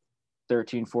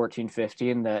 13, 14,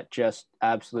 15 that just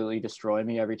absolutely destroy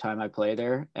me every time I play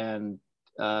there. And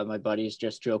my buddies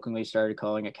just jokingly started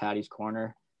calling it Caddy's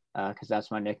Corner because that's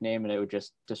my nickname, and it would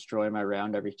just destroy my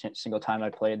round every single time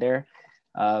I played there.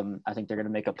 I think they're going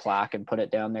to make a plaque and put it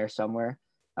down there somewhere.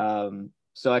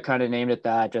 So I kind of named it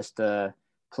that, just to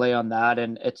play on that.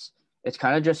 And it's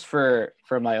kind of just for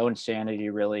my own sanity,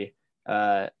 really.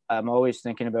 I'm always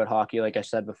thinking about hockey, like I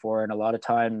said before, and a lot of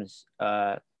times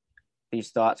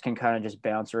these thoughts can kind of just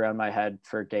bounce around my head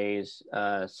for days.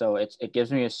 So it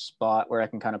gives me a spot where I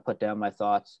can kind of put down my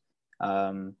thoughts.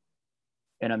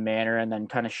 in a manner and then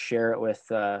kind of share it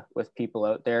with people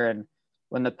out there. And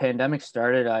when the pandemic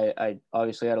started, I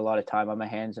obviously had a lot of time on my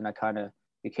hands, and I kind of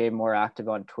became more active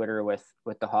on Twitter with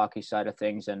the hockey side of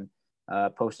things, and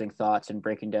posting thoughts and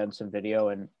breaking down some video.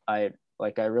 And I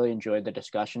really enjoyed the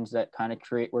discussions that kind of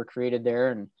were created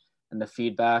there, and the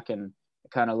feedback, and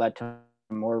it kind of led to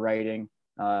more writing.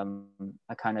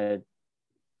 I kind of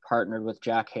partnered with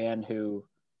Jack Hand, who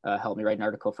helped me write an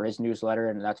article for his newsletter,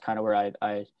 and that's kind of where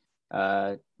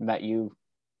I met you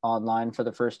online for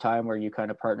the first time, where you kind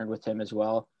of partnered with him as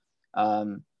well.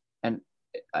 And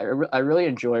I really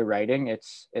enjoy writing.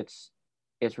 It's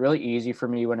really easy for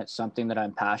me when it's something that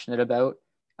I'm passionate about.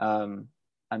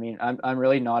 I mean, I'm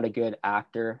really not a good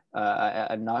actor.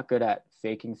 I'm not good at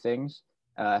faking things.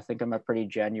 I think I'm a pretty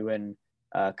genuine,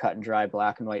 cut and dry,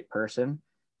 black and white person.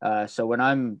 So when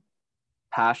I'm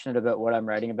passionate about what I'm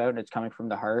writing about and it's coming from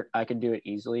the heart, I can do it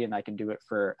easily, and I can do it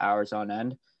for hours on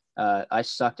end. I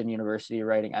sucked in university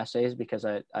writing essays because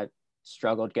I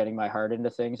struggled getting my heart into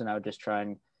things, and I would just try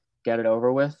and get it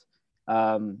over with.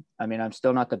 I mean, I'm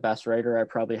still not the best writer. I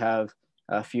probably have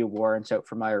a few warrants out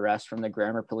for my arrest from the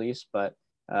grammar police, but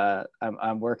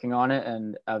I'm working on it,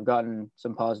 and I've gotten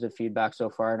some positive feedback so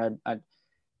far, and I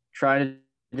try to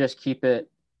just keep it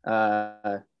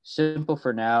simple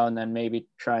for now, and then maybe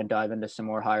try and dive into some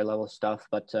more higher level stuff.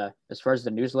 But as far as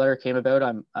the newsletter came about,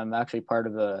 I'm actually part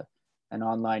of an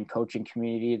online coaching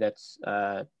community that's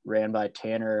ran by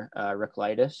Tanner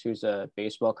Ricklitis, who's a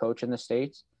baseball coach in the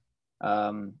States.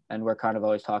 And we're kind of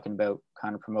always talking about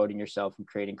kind of promoting yourself and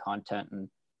creating content. And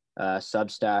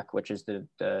Substack, which is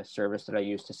the service that I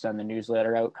use to send the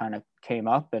newsletter out, kind of came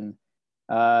up, and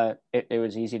it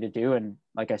was easy to do. And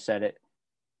like I said, it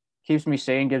keeps me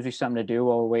sane, gives me something to do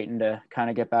while we're waiting to kind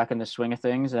of get back in the swing of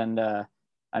things. And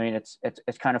I mean, it's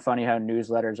kind of funny how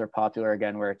newsletters are popular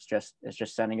again, where it's just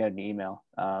sending out an email.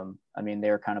 I mean,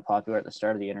 they were kind of popular at the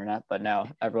start of the internet, but now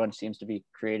everyone seems to be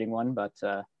creating one. But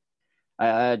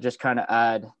I just kind of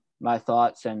add my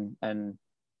thoughts and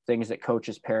things that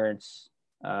coaches, parents,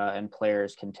 and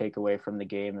players can take away from the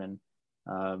game,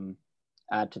 and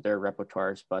add to their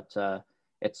repertoires. But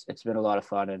it's been a lot of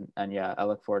fun, and yeah, I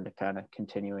look forward to kind of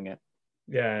continuing it.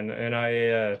 Yeah, and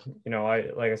I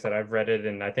like I said, I've read it,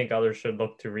 and I think others should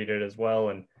look to read it as well.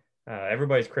 And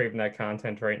everybody's craving that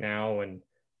content right now, and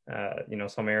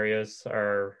some areas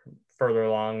are further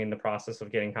along in the process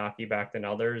of getting hockey back than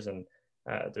others, and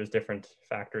there's different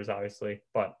factors, obviously,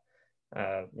 but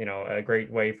a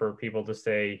great way for people to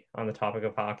stay on the topic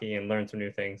of hockey and learn some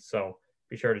new things. So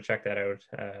be sure to check that out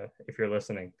if you're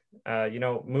listening.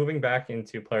 Moving back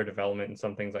into player development and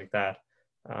some things like that.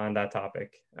 On that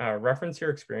topic, reference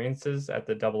your experiences at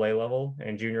the AA level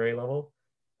and junior A level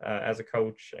as a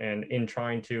coach, and in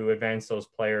trying to advance those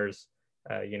players.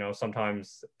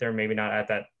 Sometimes they're maybe not at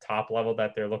that top level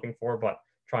that they're looking for, but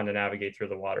trying to navigate through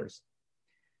the waters.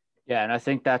 Yeah, and I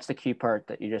think that's the key part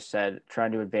that you just said,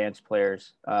 trying to advance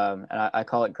players. And I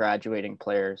call it graduating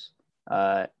players.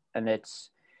 And it's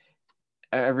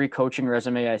every coaching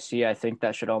resume I see, I think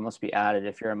that should almost be added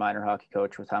if you're a minor hockey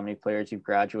coach, with how many players you've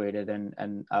graduated.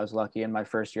 And I was lucky in my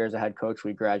first year as a head coach,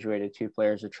 we graduated 2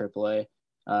 players to AAA.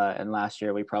 And last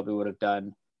year we probably would have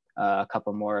done a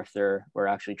couple more if there were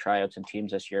actually tryouts and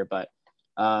teams this year. But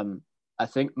I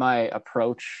think my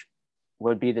approach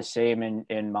would be the same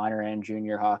in minor and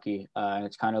junior hockey. And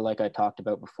it's kind of like I talked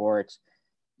about before. It's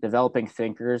developing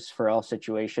thinkers for all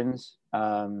situations,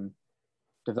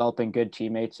 developing good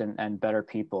teammates and better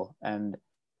people. And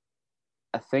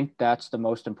I think that's the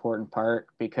most important part,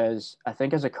 because I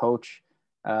think as a coach,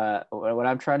 when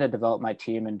I'm trying to develop my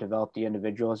team and develop the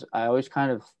individuals, I always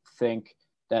kind of think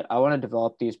that I want to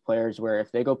develop these players where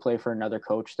if they go play for another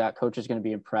coach, that coach is going to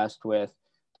be impressed with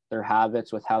their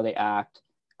habits, with how they act,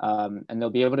 and they'll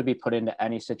be able to be put into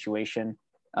any situation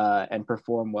and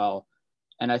perform well.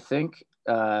 And I think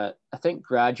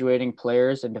graduating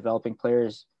players and developing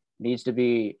players needs to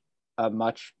be a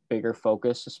much bigger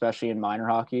focus, especially in minor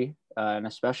hockey, and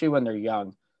especially when they're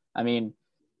young. I mean,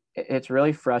 it's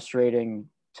really frustrating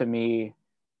to me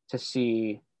to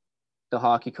see the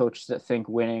hockey coaches that think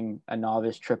winning a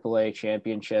novice AAA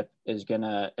championship is going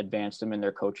to advance them in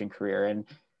their coaching career. And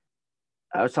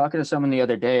I was talking to someone the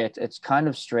other day. It's kind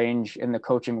of strange in the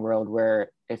coaching world,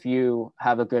 where if you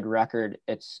have a good record,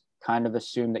 it's kind of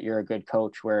assumed that you're a good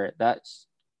coach, where that's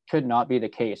could not be the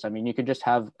case. I mean, you could just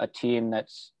have a team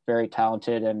that's very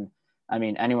talented, and I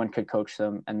mean, anyone could coach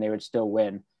them and they would still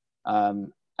win.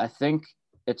 I think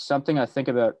it's something I think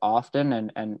about often,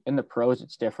 and in the pros,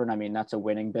 it's different. I mean, that's a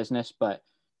winning business, but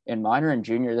in minor and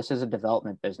junior, this is a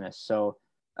development business. So,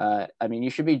 I mean, you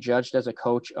should be judged as a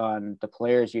coach on the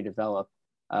players you develop.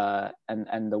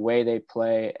 and the way they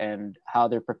play and how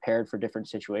they're prepared for different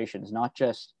situations, not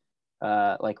just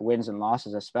like wins and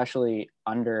losses, especially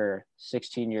under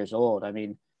 16 years old. I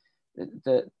mean,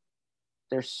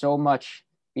 there's so much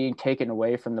being taken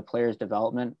away from the players'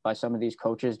 development by some of these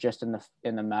coaches just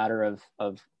in the matter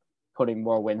of putting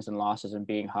more wins and losses and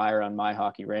being higher on my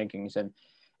hockey rankings. And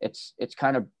it's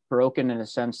kind of broken in a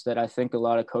sense that I think a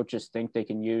lot of coaches think they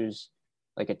can use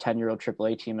like a 10-year-old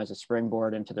AAA team as a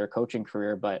springboard into their coaching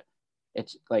career. But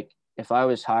it's like, if I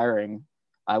was hiring,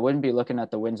 I wouldn't be looking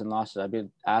at the wins and losses. I'd be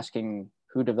asking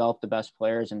who developed the best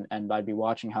players, and I'd be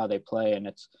watching how they play.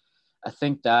 And I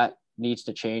think that needs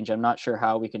to change. I'm not sure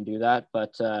how we can do that,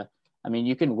 but I mean,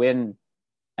 you can win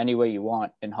any way you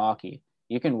want in hockey.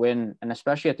 You can win, and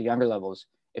especially at the younger levels,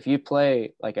 if you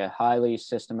play like a highly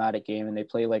systematic game and they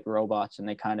play like robots and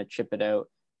they kind of chip it out,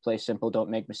 play simple, don't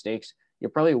make mistakes,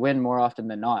 you'll probably win more often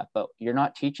than not. But you're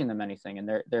not teaching them anything, and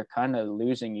they're kind of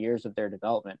losing years of their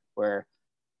development, where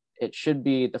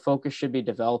the focus should be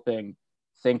developing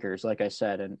thinkers, like I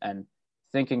said, and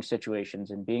thinking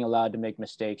situations and being allowed to make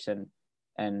mistakes,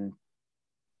 and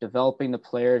developing the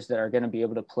players that are going to be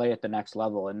able to play at the next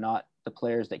level, and not the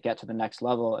players that get to the next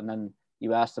level and then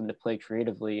you ask them to play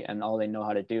creatively and all they know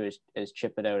how to do is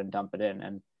chip it out and dump it in.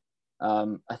 And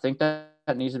I think that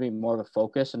needs to be more of a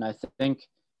focus. And I think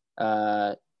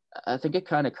it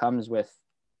kind of comes with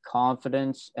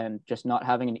confidence and just not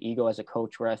having an ego as a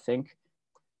coach, where I think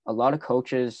a lot of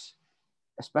coaches,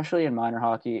 especially in minor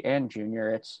hockey and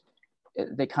junior,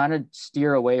 they kind of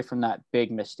steer away from that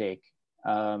big mistake.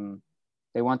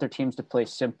 They want their teams to play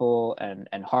simple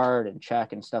and hard and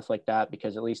check and stuff like that,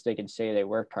 because at least they can say they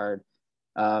worked hard.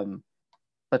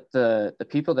 But the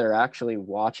people that are actually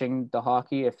watching the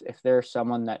hockey, if they're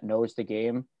someone that knows the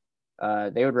game,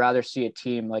 they would rather see a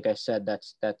team, like I said,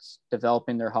 that's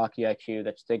developing their hockey IQ,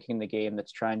 that's thinking the game,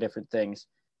 that's trying different things.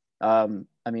 I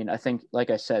mean, I think, like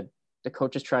I said, the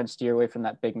coaches try and steer away from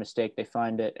that big mistake. They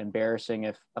find it embarrassing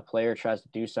if a player tries to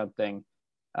do something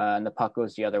and the puck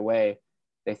goes the other way.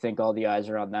 They think all the eyes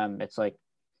are on them. It's like,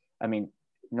 I mean,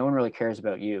 no one really cares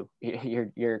about you.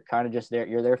 You're kind of just there.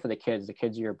 You're there for the kids. The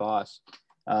kids are your boss.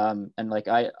 And like,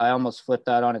 I almost flipped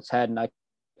that on its head. And I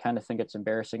kind of think it's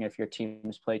embarrassing if your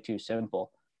teams play too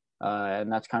simple.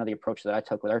 And that's kind of the approach that I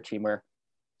took with our team, where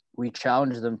we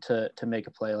challenge them to make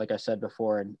a play, like I said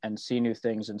before, and see new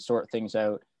things and sort things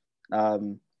out.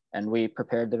 And we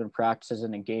prepared them in practices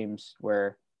and in games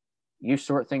where you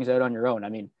sort things out on your own. I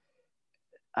mean,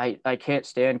 I can't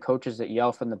stand coaches that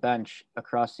yell from the bench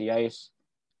across the ice.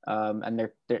 And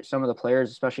they're some of the players,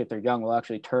 especially if they're young, will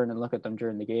actually turn and look at them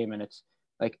during the game. And it's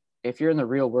like, if you're in the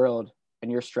real world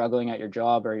and you're struggling at your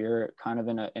job, or you're kind of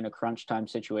in a crunch time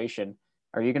situation,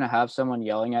 are you going to have someone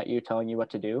yelling at you, telling you what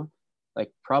to do?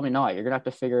 Like, probably not. You're going to have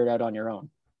to figure it out on your own.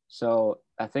 So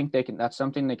I think that's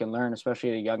something they can learn, especially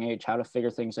at a young age, how to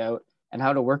figure things out and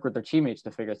how to work with their teammates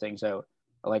to figure things out.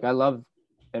 Like, I love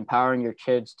empowering your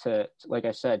kids to, like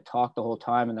I said, talk the whole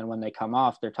time. And then when they come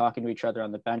off, they're talking to each other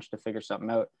on the bench to figure something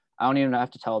out. I don't even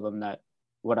have to tell them that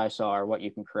what I saw or what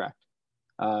you can correct.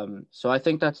 So I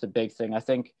think that's the big thing. I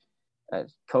think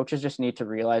coaches just need to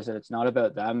realize that it's not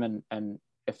about them. And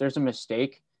if there's a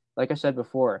mistake, like I said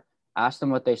before, ask them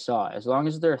what they saw. As long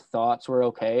as their thoughts were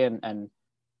okay, and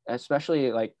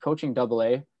especially like coaching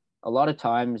AA, a lot of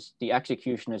times the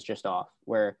execution is just off,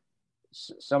 where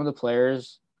some of the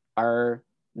players are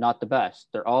not the best.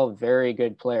 They're all very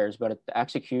good players, but the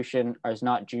execution is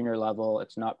not junior level.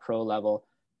 It's not pro level,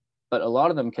 but a lot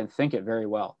of them can think it very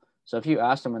well. So if you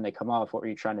ask them when they come off, what were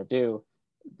you trying to do?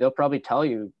 They'll probably tell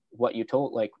you what you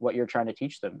told, like what you're trying to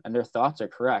teach them. And their thoughts are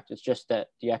correct. It's just that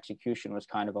the execution was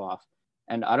kind of off.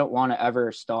 And I don't want to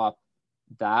ever stop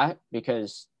that,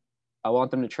 because I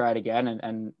want them to try it again,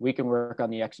 and we can work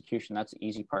on the execution. That's the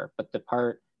easy part. But the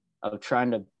part of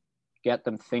trying to get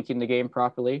them thinking the game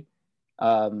properly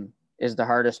is the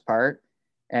hardest part.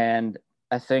 And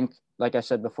I think, like I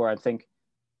said before, I think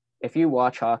if you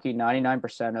watch hockey,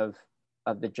 99%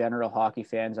 of the general hockey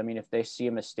fans, I mean, if they see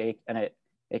a mistake, and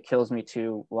it kills me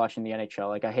too watching the NHL.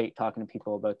 Like, I hate talking to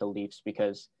people about the Leafs,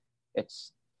 because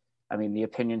the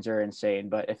opinions are insane.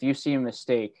 But if you see a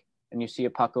mistake and you see a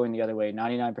puck going the other way,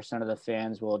 99% of the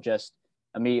fans will just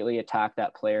immediately attack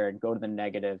that player and go to the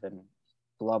negative and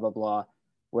blah, blah, blah.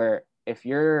 Where if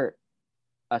you're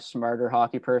a smarter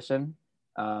hockey person,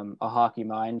 a hockey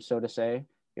mind, so to say,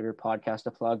 give your podcast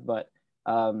a plug, but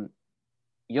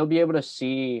you'll be able to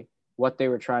see what they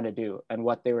were trying to do and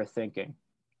what they were thinking.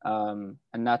 And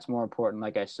that's more important,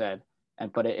 like I said.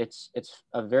 But it's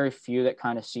a very few that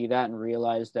kind of see that and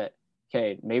realize that,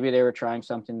 okay, maybe they were trying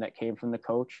something that came from the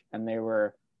coach and they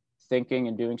were thinking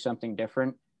and doing something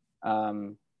different.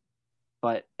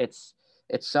 But it's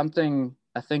something.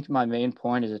 I think my main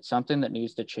point is it's something that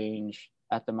needs to change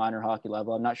at the minor hockey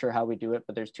level. I'm not sure how we do it,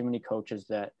 but there's too many coaches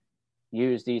that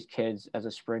use these kids as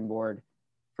a springboard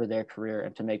for their career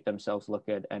and to make themselves look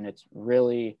good. And it's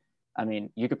really, I mean,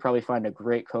 you could probably find a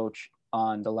great coach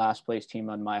on the last place team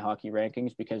on My Hockey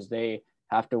Rankings, because they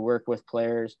have to work with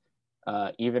players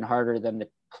even harder than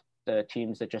the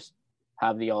teams that just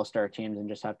have the all-star teams and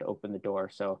just have to open the door.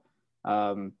 So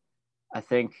I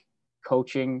think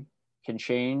coaching can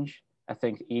change. I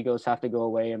think egos have to go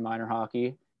away in minor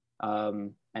hockey,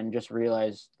 and just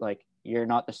realize, like, you're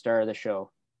not the star of the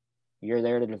show. You're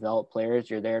there to develop players.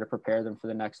 You're there to prepare them for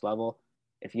the next level.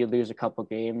 If you lose a couple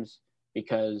games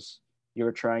because you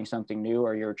were trying something new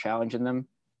or you were challenging them,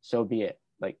 so be it.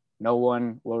 Like, no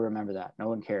one will remember that. No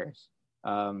one cares.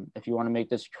 If you want to make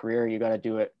this career, you got to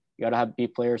do it. You got to be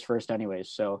players first anyways.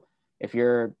 So if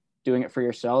you're doing it for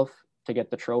yourself to get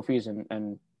the trophies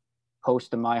and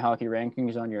post the My Hockey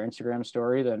Rankings on your Instagram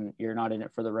story, then you're not in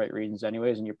it for the right reasons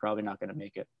anyways, and you're probably not going to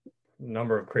make it.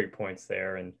 Number of great points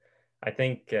there. And I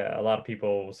think a lot of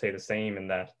people will say the same, in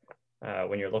that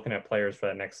when you're looking at players for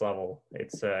that next level,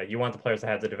 it's you want the players to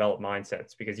have the developed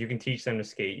mindsets, because you can teach them to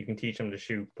skate, you can teach them to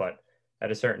shoot, but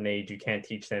at a certain age, you can't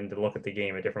teach them to look at the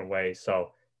game a different way.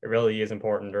 So it really is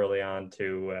important early on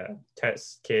to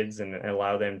test kids and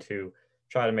allow them to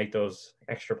try to make those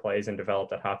extra plays and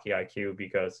develop that hockey IQ,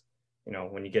 because, you know,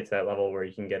 when you get to that level where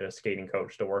you can get a skating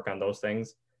coach to work on those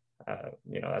things,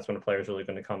 you know, that's when the player's really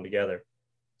going to come together.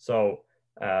 So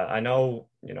I know,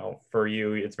 you know, for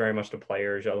you, it's very much the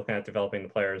players. You're looking at developing the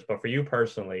players. But for you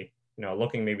personally, you know,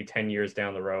 looking maybe 10 years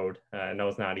down the road, I know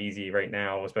it's not easy right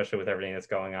now, especially with everything that's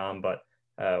going on. But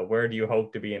where do you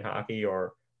hope to be in hockey,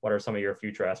 or what are some of your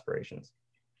future aspirations?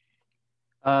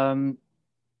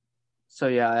 So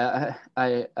yeah,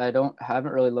 I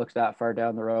haven't really looked that far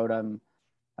down the road. I'm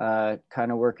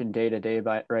kind of working day to day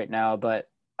right now, but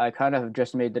I kind of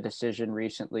just made the decision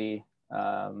recently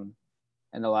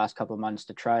in the last couple of months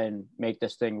to try and make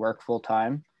this thing work full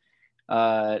time.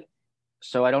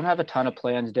 So I don't have a ton of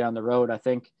plans down the road. I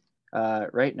think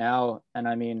right now, and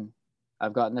I mean,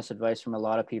 I've gotten this advice from a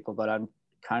lot of people, but I'm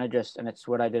kind of just, and it's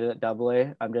what I did at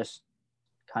AA. I'm just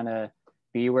kind of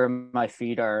be where my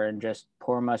feet are and just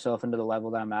pour myself into the level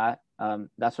that I'm at.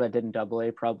 That's what I did in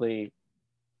AA. Probably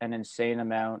an insane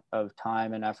amount of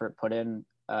time and effort put in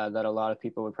that a lot of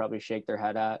people would probably shake their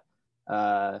head at.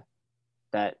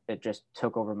 That it just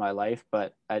took over my life,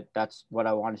 but that's what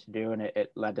I wanted to do, and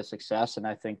it led to success. And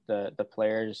I think the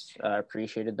players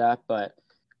appreciated that. But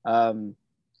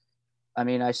I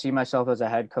mean, I see myself as a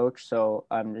head coach, so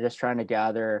I'm just trying to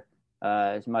gather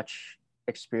as much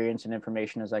experience and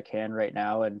information as I can right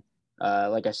now. And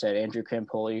like I said, Andrew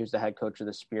Campoli, who's the head coach of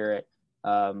the Spirit,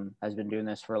 has been doing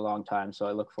this for a long time. So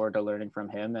I look forward to learning from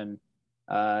him. And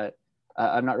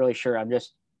I'm not really sure. I'm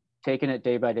just taking it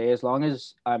day by day, as long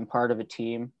as I'm part of a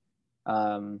team,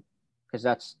 because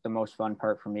that's the most fun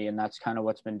part for me. And that's kind of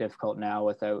what's been difficult now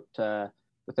without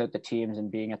the teams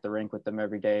and being at the rink with them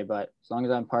every day. But as long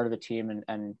as I'm part of a team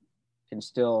and can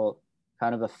still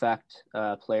kind of affect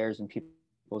players and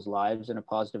people's lives in a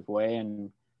positive way, and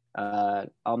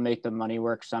I'll make the money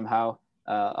work somehow.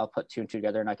 I'll put two and two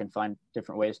together, and I can find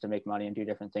different ways to make money and do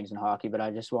different things in hockey. But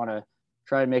I just want to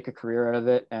try and make a career out of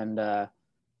it. And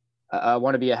I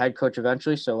want to be a head coach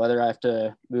eventually. So whether I have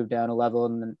to move down a level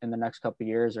in the next couple of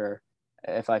years, or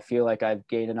if I feel like I've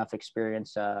gained enough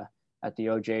experience at the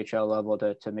OJHL level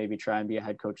to maybe try and be a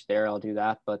head coach there, I'll do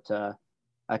that. But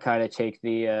I kind of take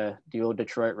the old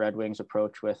Detroit Red Wings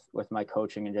approach with my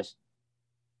coaching, and just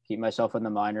keep myself in the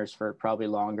minors for probably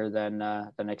longer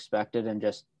than expected, and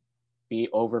just be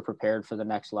over prepared for the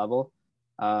next level,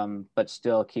 but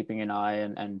still keeping an eye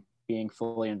and being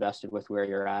fully invested with where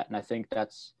you're at. And I think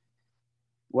that's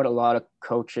what a lot of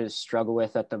coaches struggle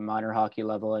with at the minor hockey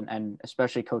level, and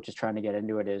especially coaches trying to get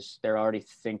into it, is they're already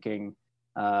thinking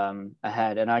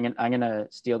ahead. And I'm gonna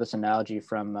steal this analogy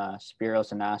from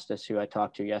Spiros Anastas, who I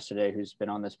talked to yesterday, who's been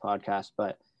on this podcast.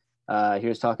 But he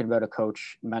was talking about a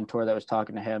coach mentor that was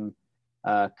talking to him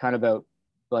kind of about,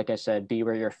 like I said, be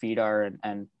where your feet are,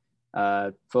 and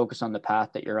focus on the path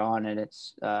that you're on. And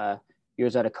it's he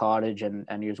was at a cottage, and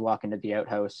he was walking to the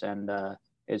outhouse, and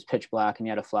it was pitch black, and he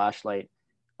had a flashlight.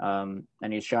 And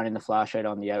he's shining the flashlight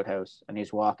on the outhouse, and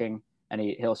he's walking, and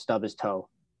he'll stub his toe,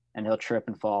 and he'll trip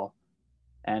and fall.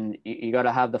 And you got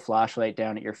to have the flashlight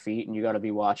down at your feet, and you got to be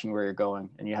watching where you're going.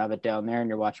 And you have it down there, and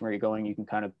you're watching where you're going. You can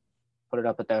kind of put it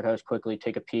up at the outhouse quickly,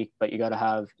 take a peek, but you got to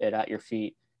have it at your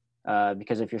feet,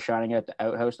 because if you're shining at the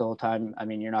outhouse the whole time, I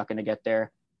mean, you're not going to get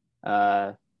there.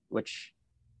 Which,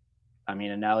 I mean,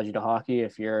 analogy to hockey,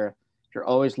 if you're you're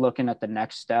always looking at the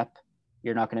next step,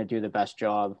 you're not going to do the best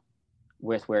job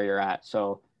with where you're at.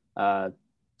 So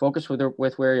focus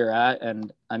with where you're at.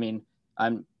 And I mean,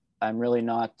 I'm really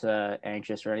not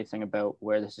anxious or anything about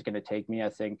where this is going to take me. I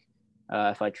think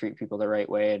if I treat people the right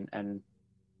way, and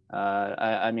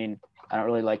I mean, I don't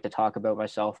really like to talk about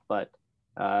myself, but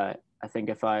I think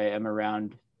if I am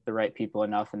around the right people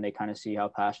enough and they kind of see how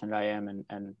passionate I am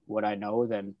and what I know,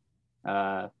 then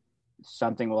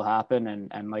something will happen.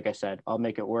 And like I said, I'll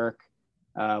make it work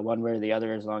one way or the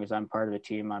other. As long as I'm part of a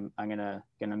team, I'm gonna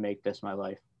make this my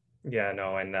life. Yeah,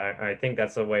 no, and I think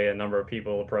that's the way a number of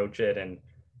people approach it. And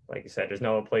like you said, there's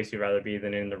no place you'd rather be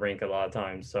than in the rink a lot of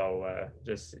times. So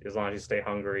just as long as you stay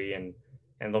hungry and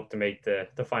look to make the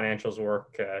financials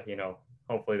work,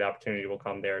 hopefully the opportunity will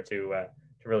come there to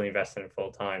really invest in it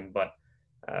full time. But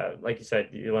like you said,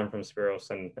 you learn from Spiros,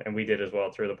 and we did as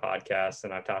well through the podcast.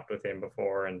 And I've talked with him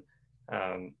before, and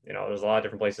there's a lot of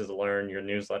different places to learn. Your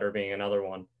newsletter being another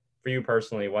one. For you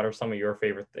personally, what are some of your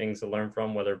favorite things to learn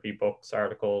from, whether it be books,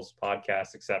 articles,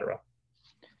 podcasts, etc.?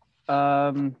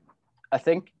 I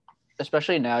think,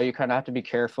 especially now, you kind of have to be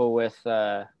careful with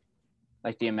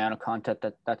like the amount of content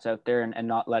that's out there, and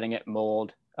not letting it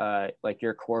mold like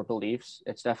your core beliefs.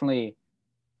 It's definitely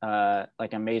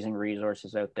like amazing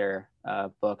resources out there,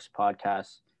 books,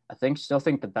 podcasts. Still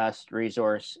think the best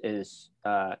resource is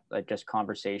like just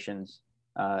conversations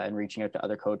and reaching out to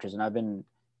other coaches. And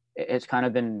it's kind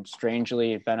of been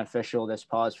strangely beneficial, this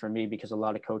pause, for me, because a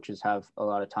lot of coaches have a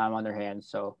lot of time on their hands.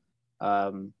 So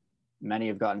many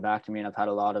have gotten back to me, and I've had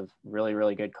a lot of really,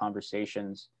 really good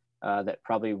conversations that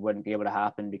probably wouldn't be able to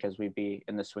happen because we'd be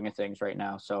in the swing of things right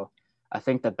now. So I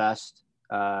think the best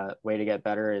way to get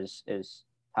better is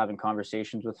having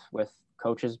conversations with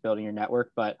coaches, building your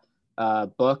network. But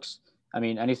books, I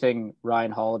mean, anything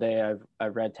Ryan Holiday,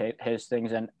 I've read his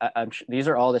things, and I'm these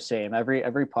are all the same. Every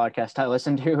podcast I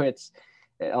listen to, it's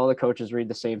all the coaches read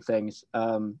the same things.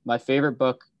 My favorite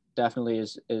book definitely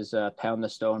is Pound the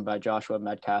Stone by Joshua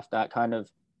Medcalf. That kind of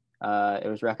it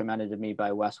was recommended to me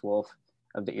by Wes Wolf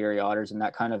of the Erie Otters, and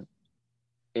that kind of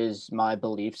is my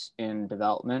beliefs in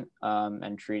development,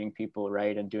 and treating people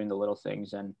right and doing the little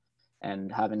things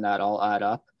and having that all add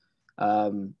up.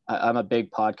 I'm a big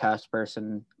podcast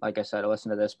person. Like I said, I listen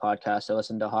to this podcast. I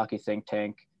listen to Hockey Think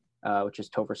Tank, which is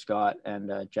Topher Scott and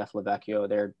Jeff Lavecchio.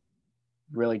 They're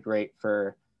really great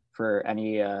for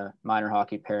any minor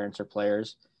hockey parents or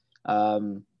players.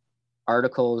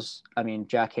 Articles, I mean,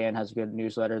 Jack Han has a good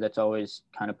newsletter that's always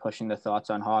kind of pushing the thoughts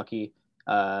on hockey.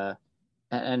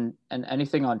 And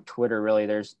anything on Twitter, really,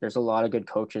 there's a lot of good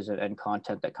coaches and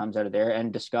content that comes out of there,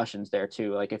 and discussions there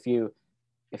too. Like if you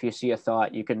see a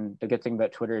thought, the good thing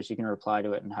about Twitter is you can reply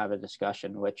to it and have a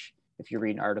discussion, which if you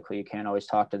read an article, you can't always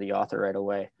talk to the author right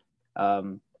away.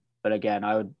 But again,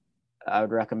 I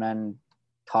would recommend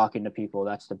talking to people.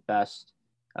 That's the best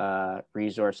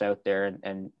resource out there.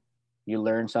 And you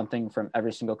learn something from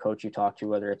every single coach you talk to,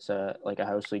 whether it's like a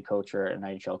house league coach or an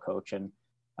NHL coach. And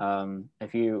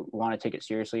if you want to take it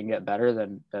seriously and get better,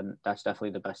 then that's definitely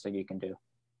the best thing you can do.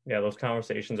 Yeah, those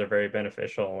conversations are very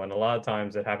beneficial. And a lot of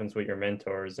times it happens with your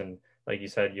mentors. And like you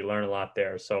said, you learn a lot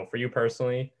there. So for you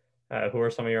personally, who are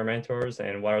some of your mentors,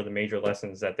 and what are the major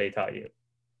lessons that they taught you?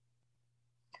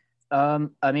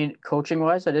 I mean, coaching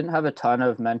wise, I didn't have a ton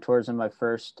of mentors in my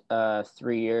first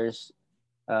 3 years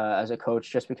as a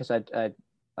coach, just because I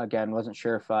again wasn't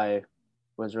sure if I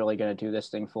was really going to do this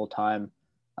thing full time.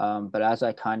 But as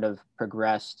I kind of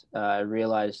progressed, I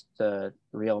realized the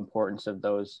real importance of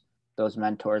those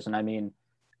mentors. And I mean,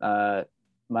 my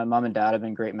mom and dad have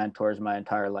been great mentors my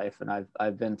entire life, and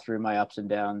I've been through my ups and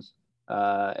downs,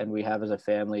 and we have as a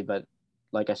family. But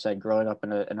like I said, growing up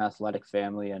in an athletic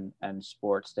family and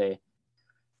sports, they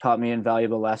taught me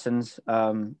invaluable lessons.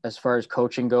 As far as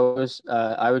coaching goes,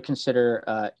 I would consider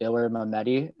Ilir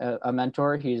Mehmeti a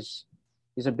mentor. He's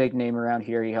a big name around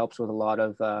here. He helps with a lot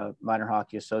of minor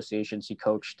hockey associations. He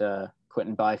coached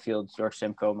Quinton Byfield's York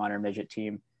Simcoe minor midget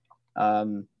team.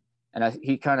 And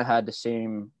he kind of had the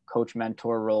same coach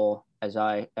mentor role as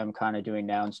I am kind of doing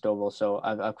now in Stouffville. So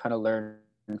I've kind of learned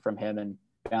from him and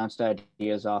bounced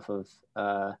ideas off of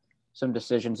some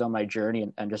decisions on my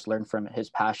journey, and just learned from it. His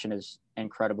passion is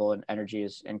incredible and energy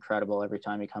is incredible every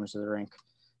time he comes to the rink.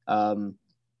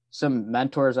 Some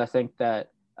mentors, I think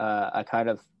that I kind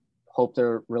of hope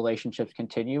their relationships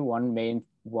continue. One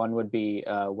would be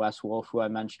Wes Wolf, who I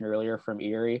mentioned earlier, from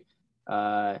Erie.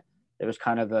 There was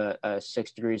kind of a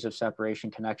 6 degrees of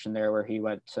separation connection there, where he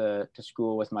went to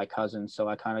school with my cousin. So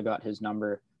I kind of got his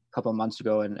number a couple of months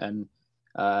ago, and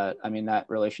I mean, that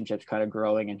relationship's kind of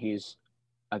growing, and he's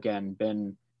again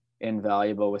been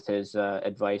invaluable with his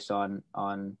advice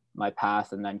on my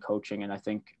path and then coaching. And I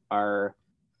think our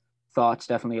thoughts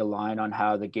definitely align on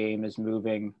how the game is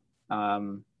moving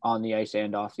on the ice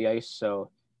and off the ice. So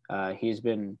he's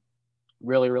been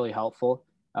really, really helpful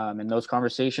in those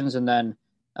conversations. And then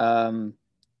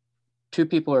two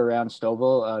people around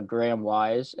Stouffville, Graham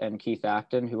Wise and Keith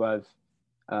Acton, who I've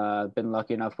been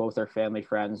lucky enough, both are family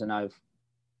friends, and I've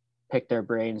picked their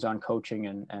brains on coaching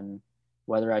and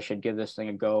whether I should give this thing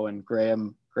a go. And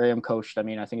Graham coached, I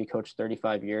think he coached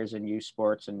 35 years in youth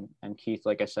sports, and Keith,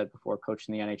 like I said before, coached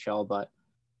in the NHL, but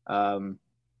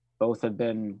both have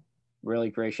been really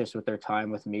gracious with their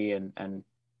time with me. And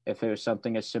if it was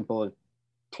something as simple as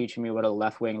teaching me what a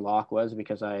left wing lock was,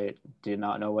 because I did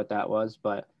not know what that was,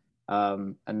 but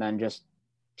and then just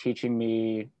teaching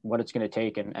me what it's going to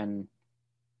take and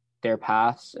their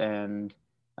paths. And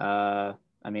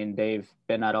they've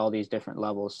been at all these different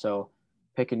levels, so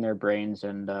picking their brains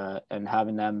and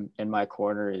having them in my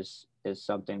corner is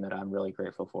something that I'm really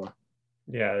grateful for.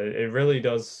 Yeah, it really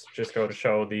does just go to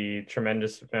show the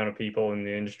tremendous amount of people in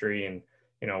the industry. And,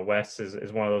 Wes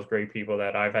is one of those great people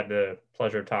that I've had the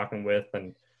pleasure of talking with.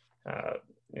 And,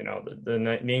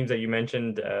 the names that you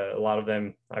mentioned, a lot of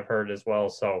them I've heard as well.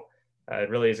 So it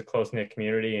really is a close-knit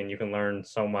community, and you can learn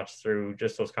so much through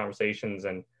just those conversations.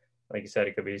 And like you said,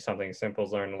 it could be something as simple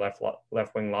as learning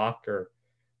left wing lock or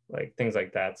like things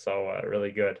like that. So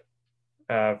really good.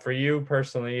 For you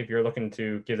personally, if you're looking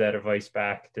to give that advice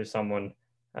back to someone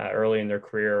early in their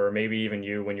career, or maybe even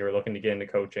you when you were looking to get into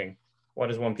coaching, what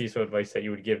is one piece of advice that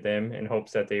you would give them in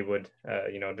hopes that they would,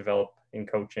 develop in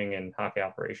coaching and hockey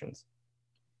operations?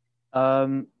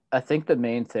 I think the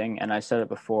main thing, and I said it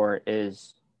before,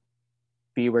 is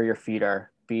be where your feet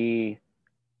are.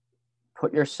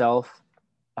 Put yourself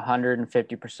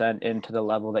 150% into the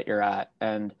level that you're at,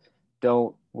 and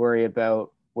don't worry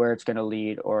about where it's going to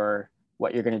lead or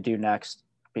what you're going to do next,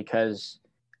 because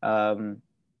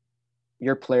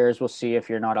your players will see if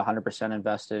you're not 100%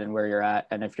 invested in where you're at.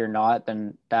 And if you're not,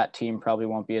 then that team probably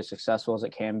won't be as successful as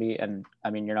it can be. And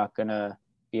you're not going to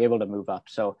be able to move up.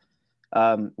 So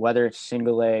whether it's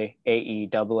single A, AE,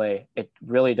 double A, it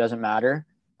really doesn't matter.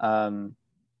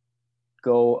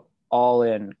 Go all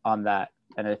in on that.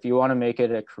 And if you want to make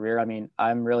it a career,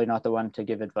 I'm really not the one to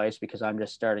give advice because I'm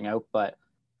just starting out, but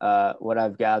what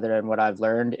I've gathered and what I've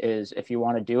learned is if you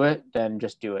want to do it, then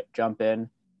just do it. Jump in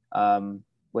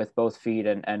with both feet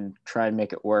and try and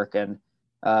make it work. And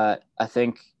I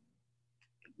think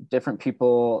different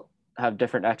people have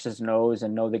different X's and O's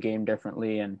and know the game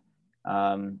differently. And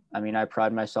I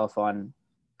pride myself on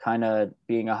kind of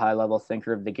being a high level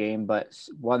thinker of the game, but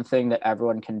one thing that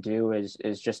everyone can do is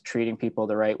just treating people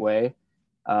the right way.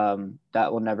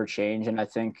 That will never change. And I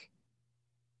think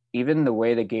even the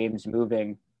way the game's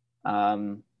moving,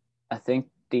 I think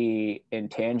the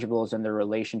intangibles and the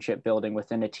relationship building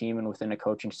within a team and within a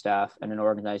coaching staff and an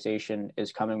organization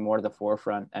is coming more to the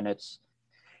forefront. And it's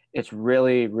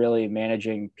really, really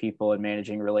managing people and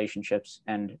managing relationships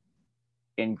and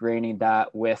ingraining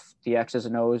that with the X's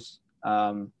and O's,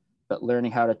 but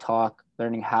learning how to talk,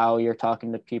 learning how you're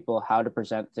talking to people, how to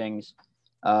present things,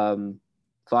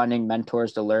 finding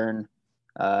mentors to learn,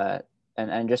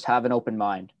 and just have an open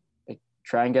mind.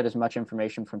 Try and get as much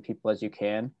information from people as you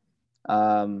can.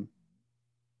 Don't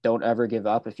ever give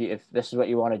up. If this is what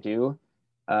you want to do,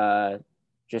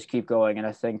 just keep going. And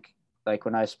I think like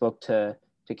when I spoke to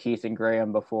Keith and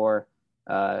Graham before,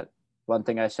 one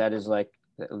thing I said is like,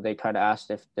 they kind of asked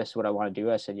if this is what I want to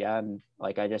do. I said, yeah. And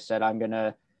like, I just said, I'm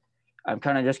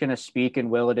kind of just going to speak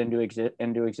and will it into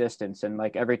existence. And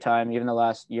like every time, even the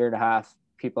last year and a half,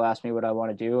 people ask me what I want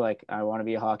to do. Like, I want to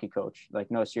be a hockey coach. Like,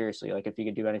 no, seriously, like if you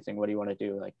could do anything, what do you want to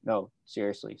do? Like, no,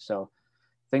 seriously. So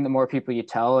I think the more people you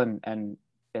tell and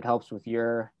it helps with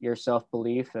your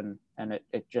self-belief and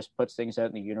it just puts things out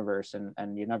in the universe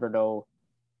and you never know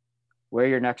where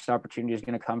your next opportunity is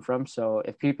going to come from. So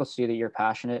if people see that you're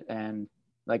passionate and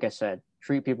like I said,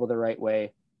 treat people the right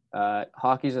way,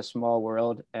 hockey's a small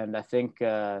world. And I think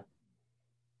the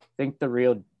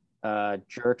real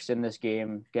jerks in this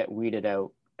game get weeded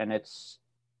out. And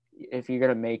if you're going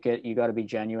to make it, you got to be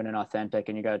genuine and authentic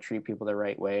and you got to treat people the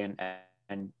right way.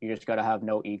 And you just got to have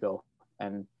no ego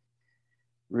and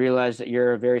realize that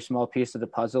you're a very small piece of the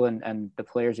puzzle and the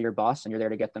players are your boss and you're there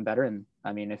to get them better. And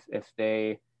if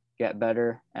they get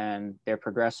better and they're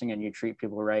progressing and you treat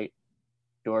people right,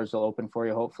 doors will open for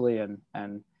you, hopefully. And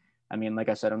like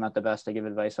I said, I'm not the best to give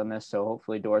advice on this, so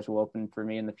hopefully doors will open for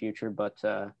me in the future. But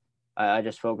I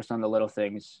just focus on the little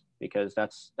things because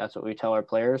that's what we tell our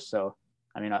players. So,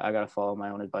 I got to follow my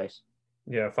own advice.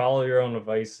 Yeah. Follow your own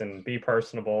advice and be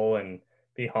personable and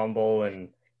be humble. And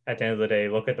at the end of the day,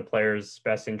 look at the player's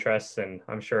best interests, and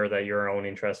I'm sure that your own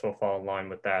interests will fall in line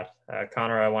with that.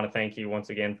 Connor, I want to thank you once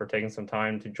again for taking some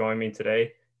time to join me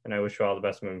today, and I wish you all the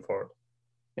best moving forward.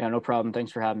 Yeah, no problem.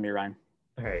 Thanks for having me, Ryan.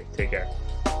 All right, take care.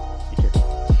 You too.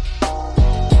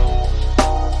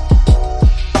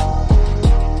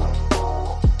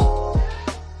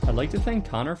 I'd like to thank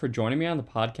Connor for joining me on the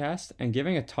podcast and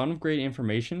giving a ton of great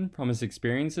information from his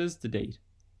experiences to date.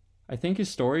 I think his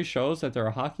story shows that there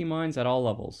are hockey minds at all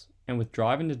levels, and with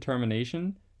drive and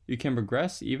determination, you can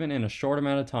progress even in a short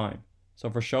amount of time. So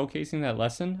for showcasing that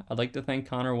lesson, I'd like to thank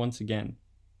Connor once again.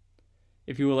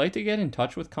 If you would like to get in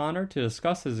touch with Connor to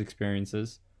discuss his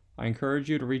experiences, I encourage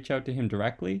you to reach out to him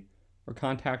directly or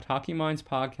contact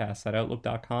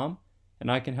HockeyMindsPodcast@outlook.com,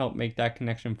 and I can help make that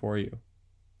connection for you.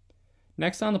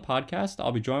 Next on the podcast,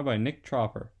 I'll be joined by Nick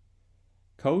Tropper,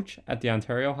 coach at the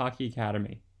Ontario Hockey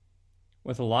Academy.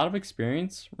 With a lot of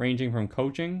experience, ranging from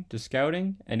coaching to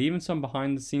scouting and even some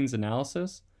behind-the-scenes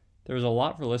analysis, there is a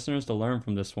lot for listeners to learn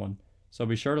from this one, so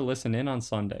be sure to listen in on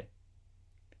Sunday.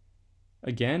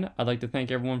 Again, I'd like to thank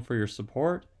everyone for your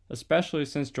support, especially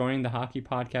since joining the Hockey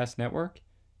Podcast Network,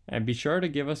 and be sure to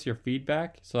give us your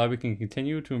feedback so that we can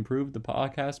continue to improve the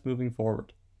podcast moving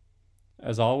forward.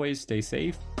 As always, stay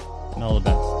safe, and all the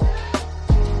best.